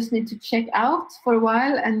that, you just need to check out for a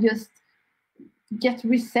while and just get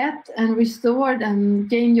reset and restored and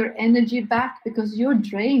gain your energy back, because you're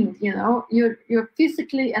drained, you're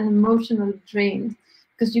physically and emotionally drained,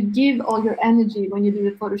 because you give all your energy when you do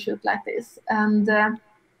a photo shoot like this. And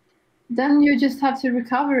then you just have to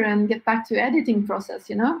recover and get back to editing process,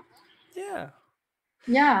 Yeah.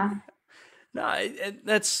 Yeah. No,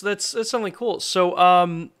 that's something cool.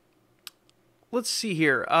 So let's see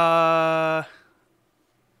here.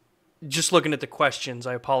 Just looking at the questions,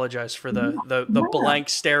 I apologize for the blank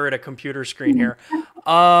stare at a computer screen here.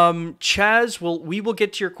 Chaz, we will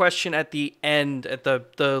get to your question at the end, at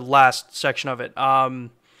the last section of it.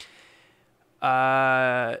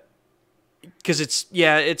 Because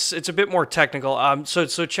it's a bit more technical. So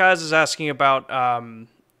Chaz is asking about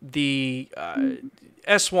the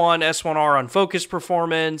S1, S1R on focus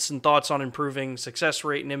performance and thoughts on improving success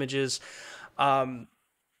rate in images.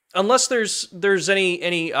 Unless there's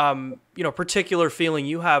any particular feeling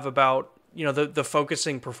you have about the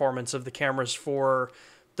focusing performance of the cameras for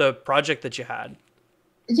the project that you had.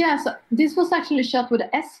 Yeah, so this was actually shot with the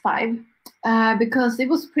S5 because it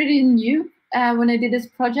was pretty new when I did this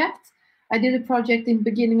project. I did a project in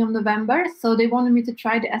beginning of November, so they wanted me to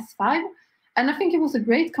try the S5, and I think it was a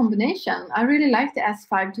great combination. I really liked the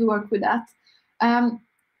S5 to work with that. I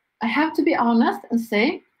have to be honest and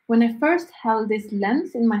say, when I first held this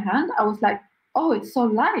lens in my hand, I was like, oh, it's so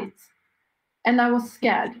light. And I was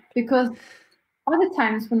scared, because other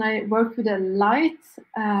times when I worked with a light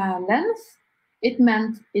lens, it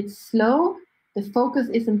meant it's slow, the focus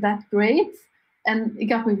isn't that great, and it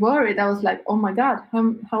got me worried. I was like, oh my God,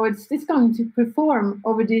 how is this going to perform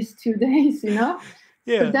over these 2 days, Yeah.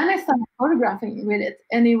 But then I started photographing with it,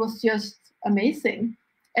 and it was just amazing.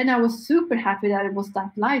 And I was super happy that it was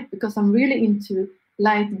that light, because I'm really into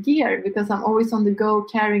light gear, because I'm always on the go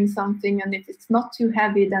carrying something, and if it's not too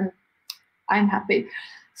heavy, then I'm happy.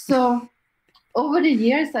 So over the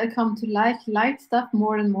years, I come to like light stuff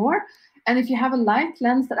more and more. And if you have a light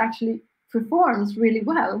lens that actually performs really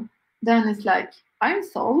well, then it's like, I'm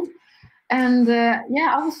sold. And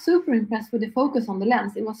I was super impressed with the focus on the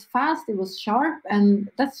lens. It was fast, it was sharp, and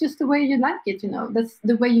that's just the way you like it, That's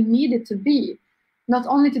the way you need it to be. Not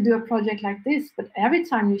only to do a project like this, but every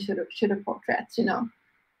time you shoot a portrait,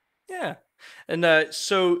 Yeah. And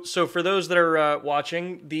so for those that are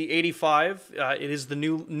watching, the 85, it is the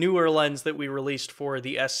newer lens that we released for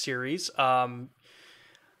the S series.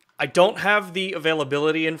 I don't have the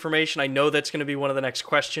availability information. I know that's going to be one of the next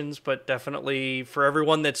questions, but definitely for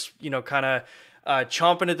everyone that's kind of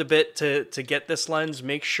chomping at the bit to get this lens,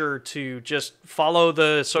 make sure to just follow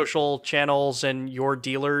the social channels and your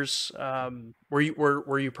dealers where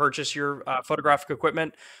you purchase your photographic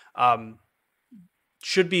equipment.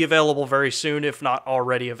 Should be available very soon, if not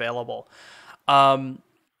already available.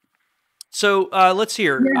 So let's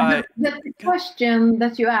hear. Yeah, the question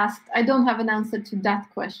that you asked, I don't have an answer to that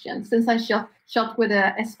question, since I shot with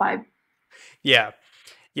a S5. Yeah.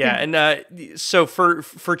 And so for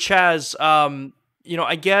Chaz,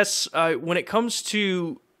 I guess when it comes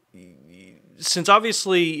to, since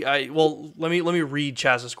obviously, let me read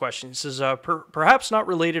Chaz's question. He says, perhaps not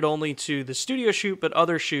related only to the studio shoot, but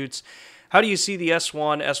other shoots. How do you see the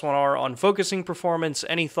S1, S1R on focusing performance?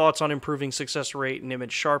 Any thoughts on improving success rate and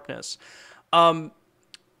image sharpness?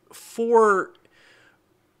 For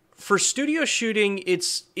studio shooting,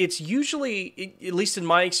 it's usually, at least in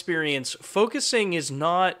my experience, focusing is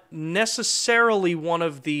not necessarily one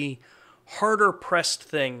of the harder pressed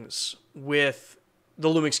things with the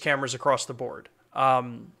Lumix cameras across the board.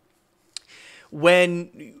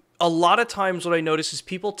 When a lot of times what I notice is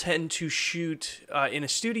people tend to shoot in a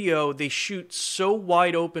studio, they shoot so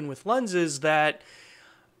wide open with lenses that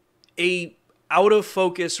a out of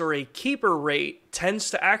focus or a keeper rate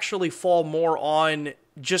tends to actually fall more on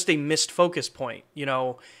just a missed focus point.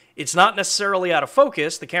 It's not necessarily out of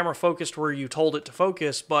focus. The camera focused where you told it to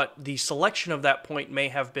focus, but the selection of that point may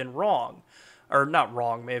have been wrong, or not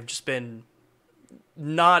wrong, may have just been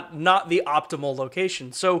not the optimal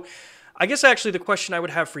location. So I guess actually the question I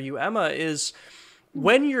would have for you, Emma, is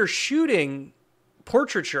when you're shooting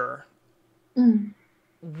portraiture, Mm.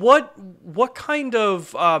 what kind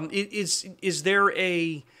of is there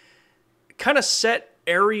a kind of set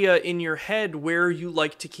area in your head where you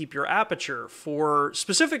like to keep your aperture for,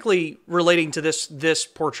 specifically relating to this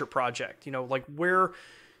portrait project? You know, like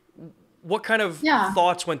what kind of Yeah.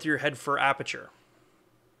 thoughts went through your head for aperture?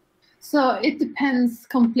 So it depends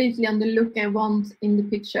completely on the look I want in the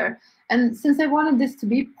picture. And since I wanted this to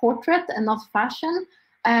be portrait and not fashion,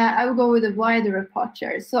 I would go with a wider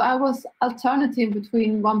aperture. So I was alternative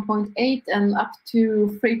between 1.8 and up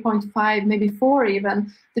to 3.5, maybe 4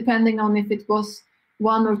 even, depending on if it was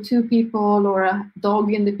one or two people or a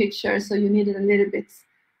dog in the picture. So you needed a little bit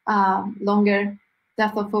longer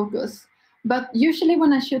depth of focus. But usually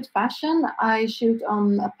when I shoot fashion, I shoot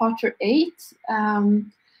on aperture 8.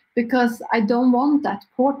 Because I don't want that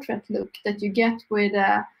portrait look that you get with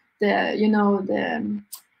the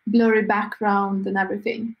blurry background and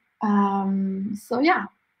everything. So yeah,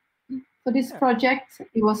 for this project,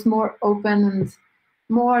 it was more open and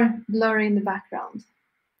more blurry in the background.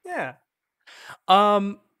 Yeah.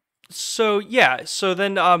 So yeah, so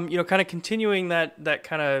then you know, kind of continuing that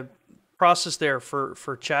kind of process there for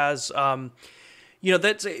Chaz. You know,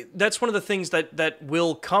 that's one of the things that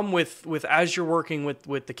will come with as you're working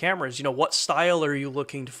with the cameras. You know, what style are you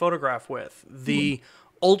looking to photograph with? The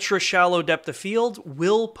ultra shallow depth of field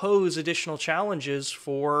will pose additional challenges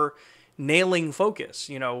for nailing focus.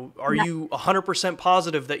 You know, are Yeah. you 100%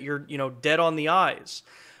 positive that you're, you know, dead on the eyes?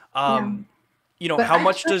 Yeah. You know, But how I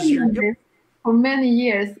much does trained your, on this for many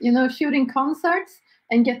years, shooting concerts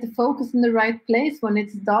and get the focus in the right place when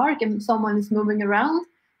it's dark and someone is moving around.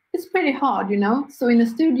 It's pretty hard. So in a oh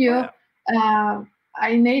studio, yeah.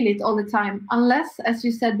 I nail it all the time, unless, as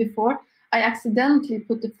you said before, I accidentally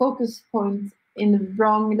put the focus point in the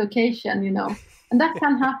wrong location. And that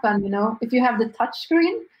can happen. If you have the touch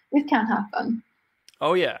screen, it can happen.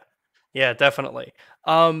 Oh yeah. Yeah, definitely.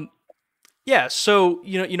 Yeah, so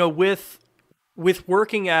with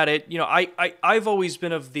working at it, you know, I've always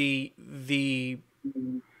been of the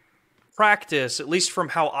practice, at least from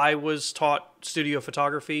how I was taught studio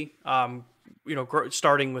photography, you know,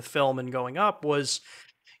 starting with film and going up, was,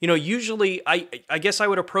 you know, usually I guess I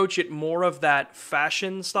would approach it more of that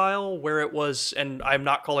fashion style where it was, and I'm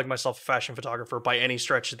not calling myself a fashion photographer by any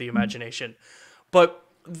stretch of the imagination, but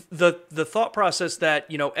the thought process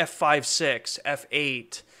that, you know, f5.6,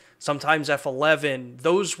 f8, sometimes f11,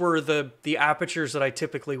 those were the apertures that I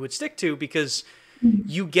typically would stick to, because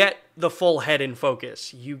you get the full head in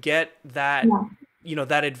focus. You get that, Yeah. you know,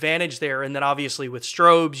 that advantage there, and then obviously with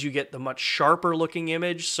strobes you get the much sharper looking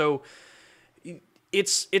image. So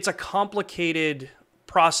it's a complicated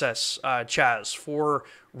process, Chaz, for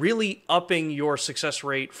really upping your success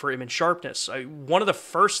rate for image sharpness. One of the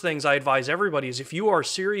first things I advise everybody is, if you are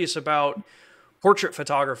serious about portrait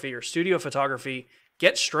photography or studio photography,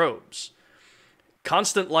 get strobes.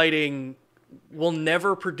 Constant lighting will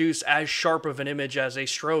never produce as sharp of an image as a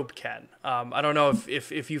strobe can. I don't know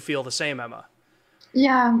if you feel the same, Emma.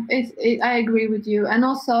 Yeah, I agree with you. And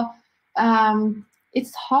also,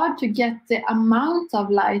 it's hard to get the amount of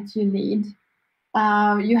light you need.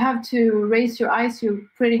 You have to raise your ISO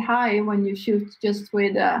pretty high when you shoot just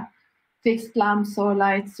with fixed lamps or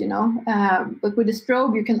lights. But with a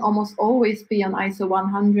strobe, you can almost always be on ISO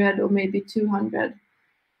 100 or maybe 200.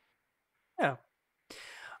 Yeah.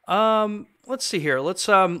 Let's see here. Let's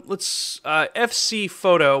FC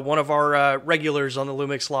Photo, one of our regulars on the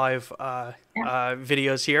Lumix Live Yeah.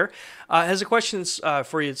 videos here, has a question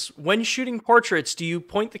for you. It's, when shooting portraits, do you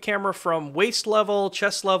point the camera from waist level,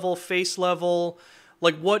 chest level, face level?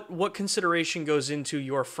 Like what consideration goes into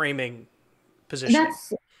your framing positioning?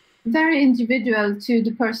 That's very individual to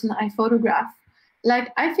the person I photograph.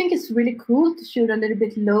 Like, I think it's really cool to shoot a little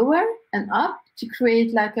bit lower and up to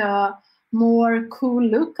create like a more cool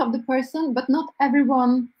look of the person, but not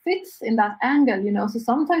everyone fits in that angle. So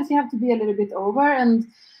sometimes you have to be a little bit over. And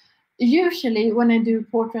usually when I do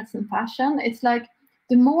portraits in fashion, it's like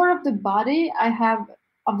the more of the body I have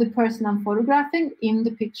of the person I'm photographing in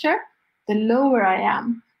the picture, the lower I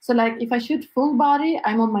am. So like if I shoot full body,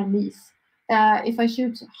 I'm on my knees. If I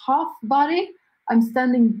shoot half body, I'm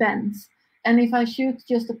standing bent. And if I shoot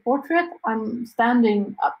just a portrait, I'm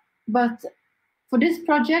standing up. But for this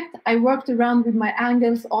project, I worked around with my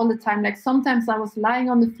angles all the time. Like sometimes I was lying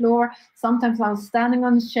on the floor, sometimes I was standing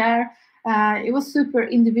on the chair. It was super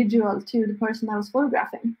individual to the person I was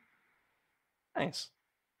photographing. Nice.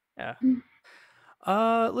 Yeah.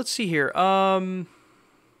 Mm. Let's see here.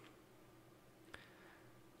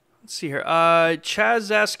 Let's see here.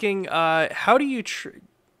 Chaz asking, how do you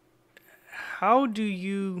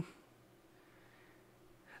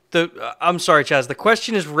I'm sorry, Chaz. The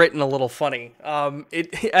question is written a little funny.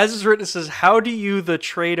 It as it's written, it says, "How do you the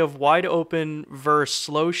trade of wide open versus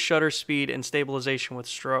slow shutter speed and stabilization with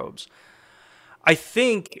strobes?" I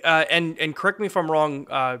think, and correct me if I'm wrong,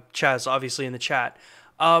 Chaz, obviously in the chat.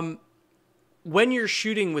 When you're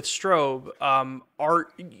shooting with strobe,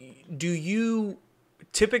 do you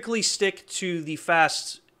typically stick to the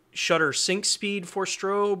fast shutter sync speed for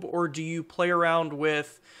strobe, or do you play around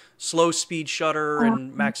with slow speed shutter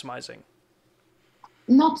and maximizing?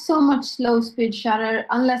 Not so much slow speed shutter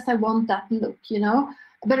unless I want that look,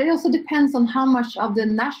 but it also depends on how much of the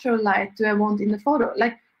natural light do I want in the photo.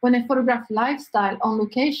 Like when I photograph lifestyle on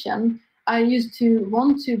location, I used to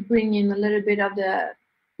want to bring in a little bit of the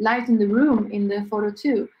light in the room in the photo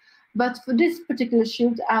too. But for this particular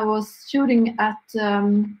shoot, I was shooting at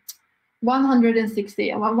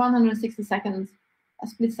 160 seconds, a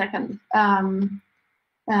split second,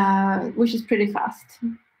 which is pretty fast.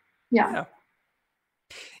 Yeah.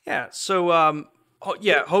 So,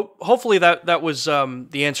 hopefully that was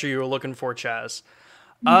the answer you were looking for, Chaz.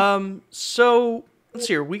 So let's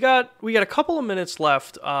see here. We got a couple of minutes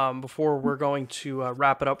left before we're going to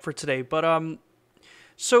wrap it up for today. But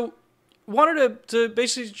so wanted to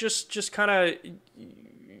basically just kind of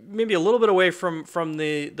maybe a little bit away from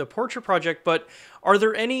the portrait project, but are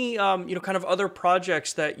there any kind of other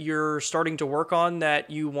projects that you're starting to work on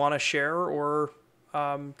that you want to share or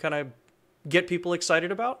kind of get people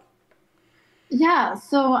excited about? Yeah,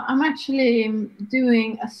 so I'm actually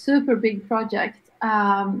doing a super big project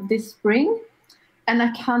this spring, and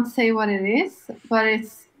I can't say what it is, but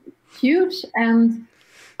it's huge. And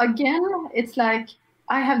again, it's like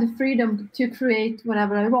I have the freedom to create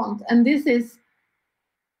whatever I want. And this is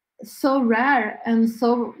so rare and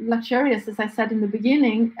so luxurious, as I said in the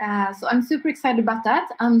beginning. So I'm super excited about that.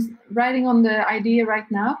 I'm writing on the idea right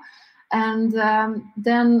now. And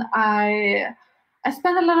then I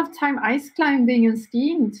spend a lot of time ice climbing and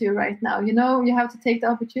skiing too right now. You have to take the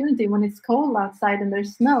opportunity when it's cold outside and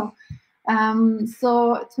there's snow.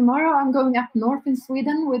 So tomorrow I'm going up north in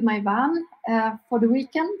Sweden with my van for the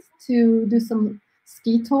weekend to do some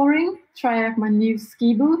ski touring, try out my new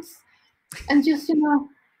ski boots, and just,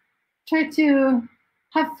 try to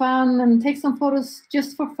have fun and take some photos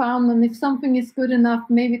just for fun. And if something is good enough,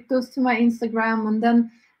 maybe it goes to my Instagram. And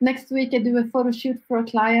then next week I do a photo shoot for a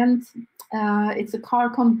client. It's a car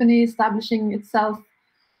company establishing itself.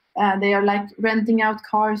 They are like renting out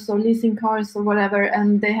cars or leasing cars or whatever.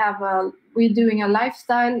 And they have we're doing a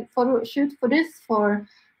lifestyle photo shoot for this, for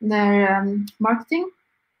their marketing.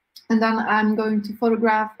 And then I'm going to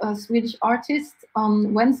photograph a Swedish artist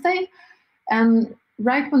on Wednesday. And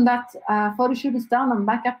right when that photo shoot is done, I'm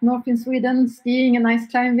back up north in Sweden, skiing and ice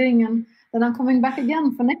climbing, and then I'm coming back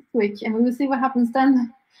again for next week, and we will see what happens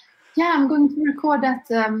then. Yeah, I'm going to record that.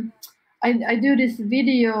 I do this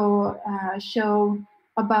video show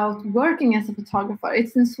about working as a photographer.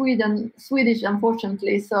 It's in Swedish,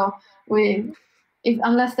 unfortunately. So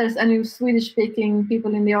unless there's any Swedish-speaking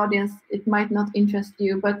people in the audience, it might not interest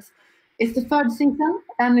you. But it's the third season,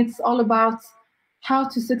 and it's all about how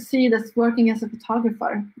to succeed as working as a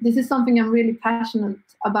photographer. This is something I'm really passionate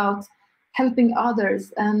about, helping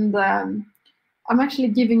others. And I'm actually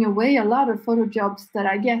giving away a lot of photo jobs that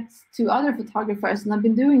I get to other photographers. And I've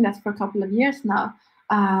been doing that for a couple of years now,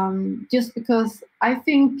 just because I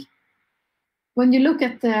think when you look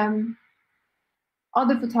at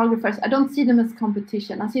other photographers, I don't see them as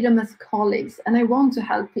competition. I see them as colleagues, and I want to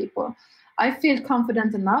help people. I feel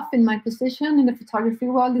confident enough in my position in the photography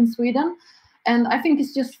world in Sweden. And I think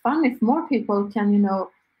it's just fun if more people can,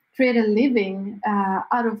 create a living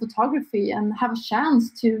out of photography and have a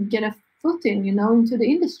chance to get a foot in, into the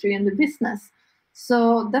industry and the business.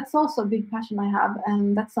 So that's also a big passion I have,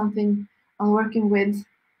 and that's something I'm working with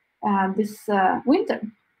this winter.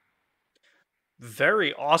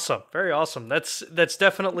 Very awesome. Very awesome. That's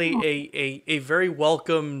definitely a very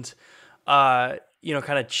welcomed, kind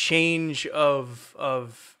of change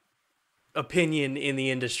of opinion in the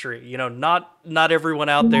industry. Not everyone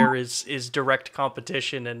out there is direct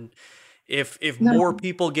competition, and if more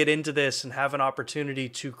people get into this and have an opportunity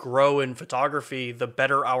to grow in photography, the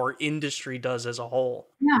better our industry does as a whole.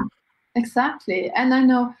 Yeah, exactly. And I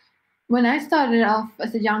know when I started off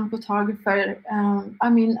as a young photographer,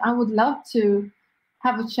 I would love to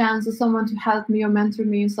have a chance of someone to help me or mentor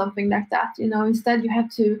me or something like that. Instead you have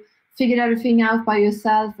to figure everything out by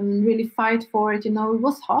yourself and really fight for it. It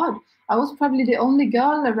was hard. I was probably the only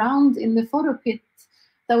girl around in the photo pit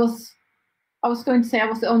I was going to say I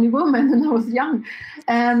was the only woman when I was young.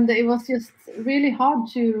 And it was just really hard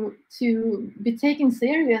to be taken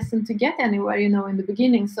serious and to get anywhere, in the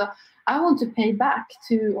beginning. So I want to pay back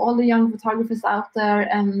to all the young photographers out there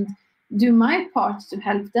and do my part to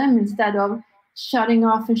help them instead of shutting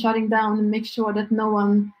off and shutting down and make sure that no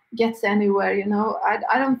one gets anywhere.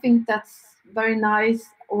 I don't think that's very nice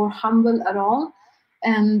or humble at all.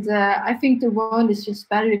 And I think the world is just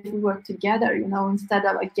better if we work together, instead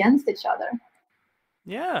of against each other.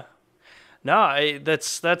 Yeah. No,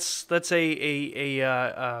 that's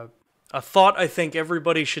a thought I think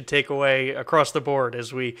everybody should take away across the board as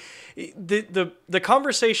the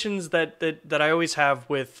conversations that I always have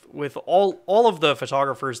with all of the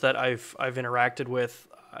photographers that I've interacted with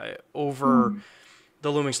over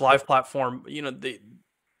the LUMIX Live platform.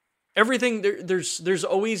 Everything there's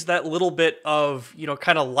always that little bit of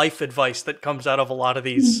kind of life advice that comes out of a lot of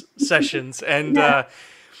these sessions, and Yeah.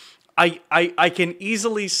 I can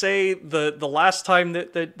easily say the last time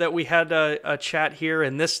that we had a chat here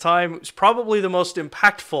and this time was probably the most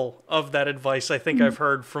impactful of that advice I think I've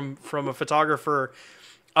heard from a photographer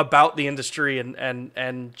about the industry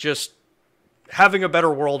and just having a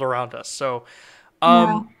better world around us. So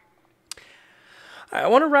Yeah. I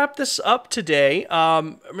want to wrap this up today.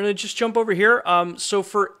 I'm going to just jump over here. So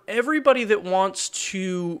for everybody that wants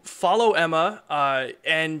to follow Emma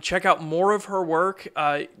and check out more of her work,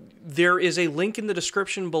 there is a link in the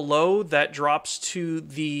description below that drops to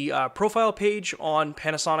the profile page on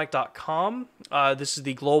Panasonic.com. This is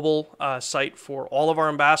the global site for all of our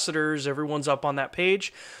ambassadors. Everyone's up on that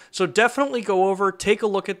page. So definitely go over, take a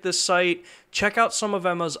look at this site, check out some of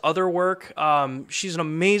Emma's other work. She's an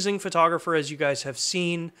amazing photographer, as you guys have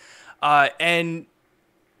seen. And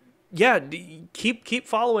yeah, keep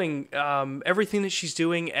following everything that she's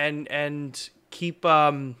doing and keep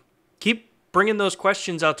bringing those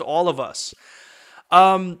questions out to all of us.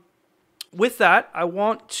 With that, I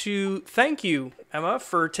want to thank you, Emma,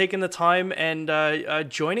 for taking the time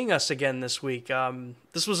and joining us again this week.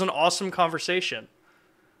 This was an awesome conversation.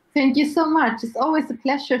 Thank you so much. It's always a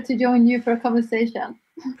pleasure to join you for a conversation.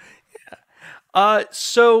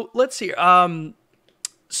 So let's see.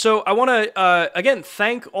 So I want to, again,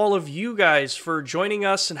 thank all of you guys for joining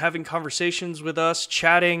us and having conversations with us,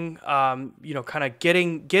 chatting, kind of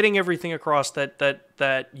getting everything across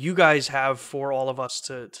that you guys have for all of us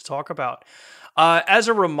to talk about. As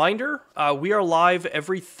a reminder, we are live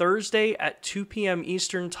every Thursday at 2 p.m.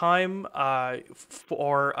 Eastern Time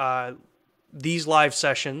for these live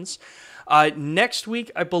sessions. Next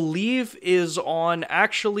week, I believe, is on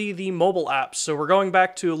actually the mobile apps. So we're going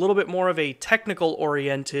back to a little bit more of a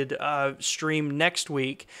technical-oriented stream next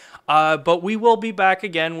week. But we will be back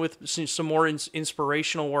again with some more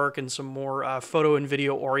inspirational work and some more photo and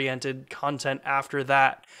video-oriented content after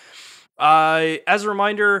that. As a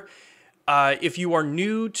reminder, if you are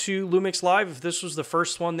new to LUMIX Live, if this was the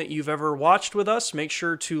first one that you've ever watched with us, make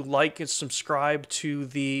sure to like and subscribe to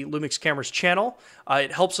the LUMIX Cameras channel.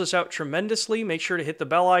 It helps us out tremendously. Make sure to hit the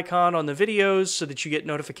bell icon on the videos so that you get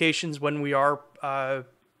notifications when we are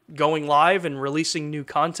going live and releasing new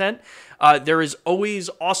content. There is always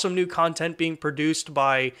awesome new content being produced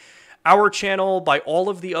by our channel, by all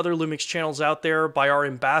of the other LUMIX channels out there, by our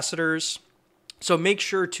ambassadors. So make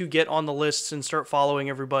sure to get on the lists and start following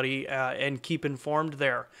everybody and keep informed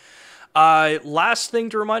there. Last thing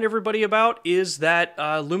to remind everybody about is that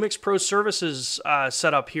LUMIX Pro Services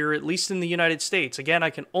set up here, at least in the United States. Again, I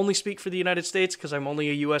can only speak for the United States because I'm only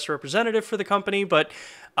a U.S. representative for the company, but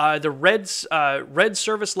the Red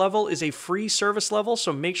service level is a free service level,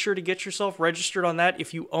 so make sure to get yourself registered on that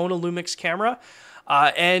if you own a LUMIX camera.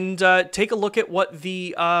 And take a look at what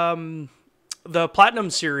the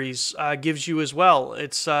Platinum series gives you as well.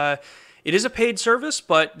 It is a paid service,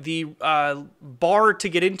 but the bar to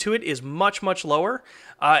get into it is much, much lower,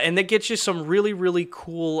 and that gets you some really, really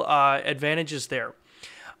cool advantages there.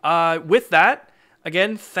 With that,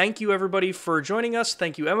 again, thank you everybody for joining us.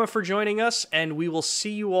 Thank you, Emma, for joining us, and we will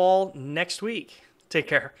see you all next week. Take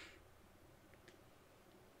care.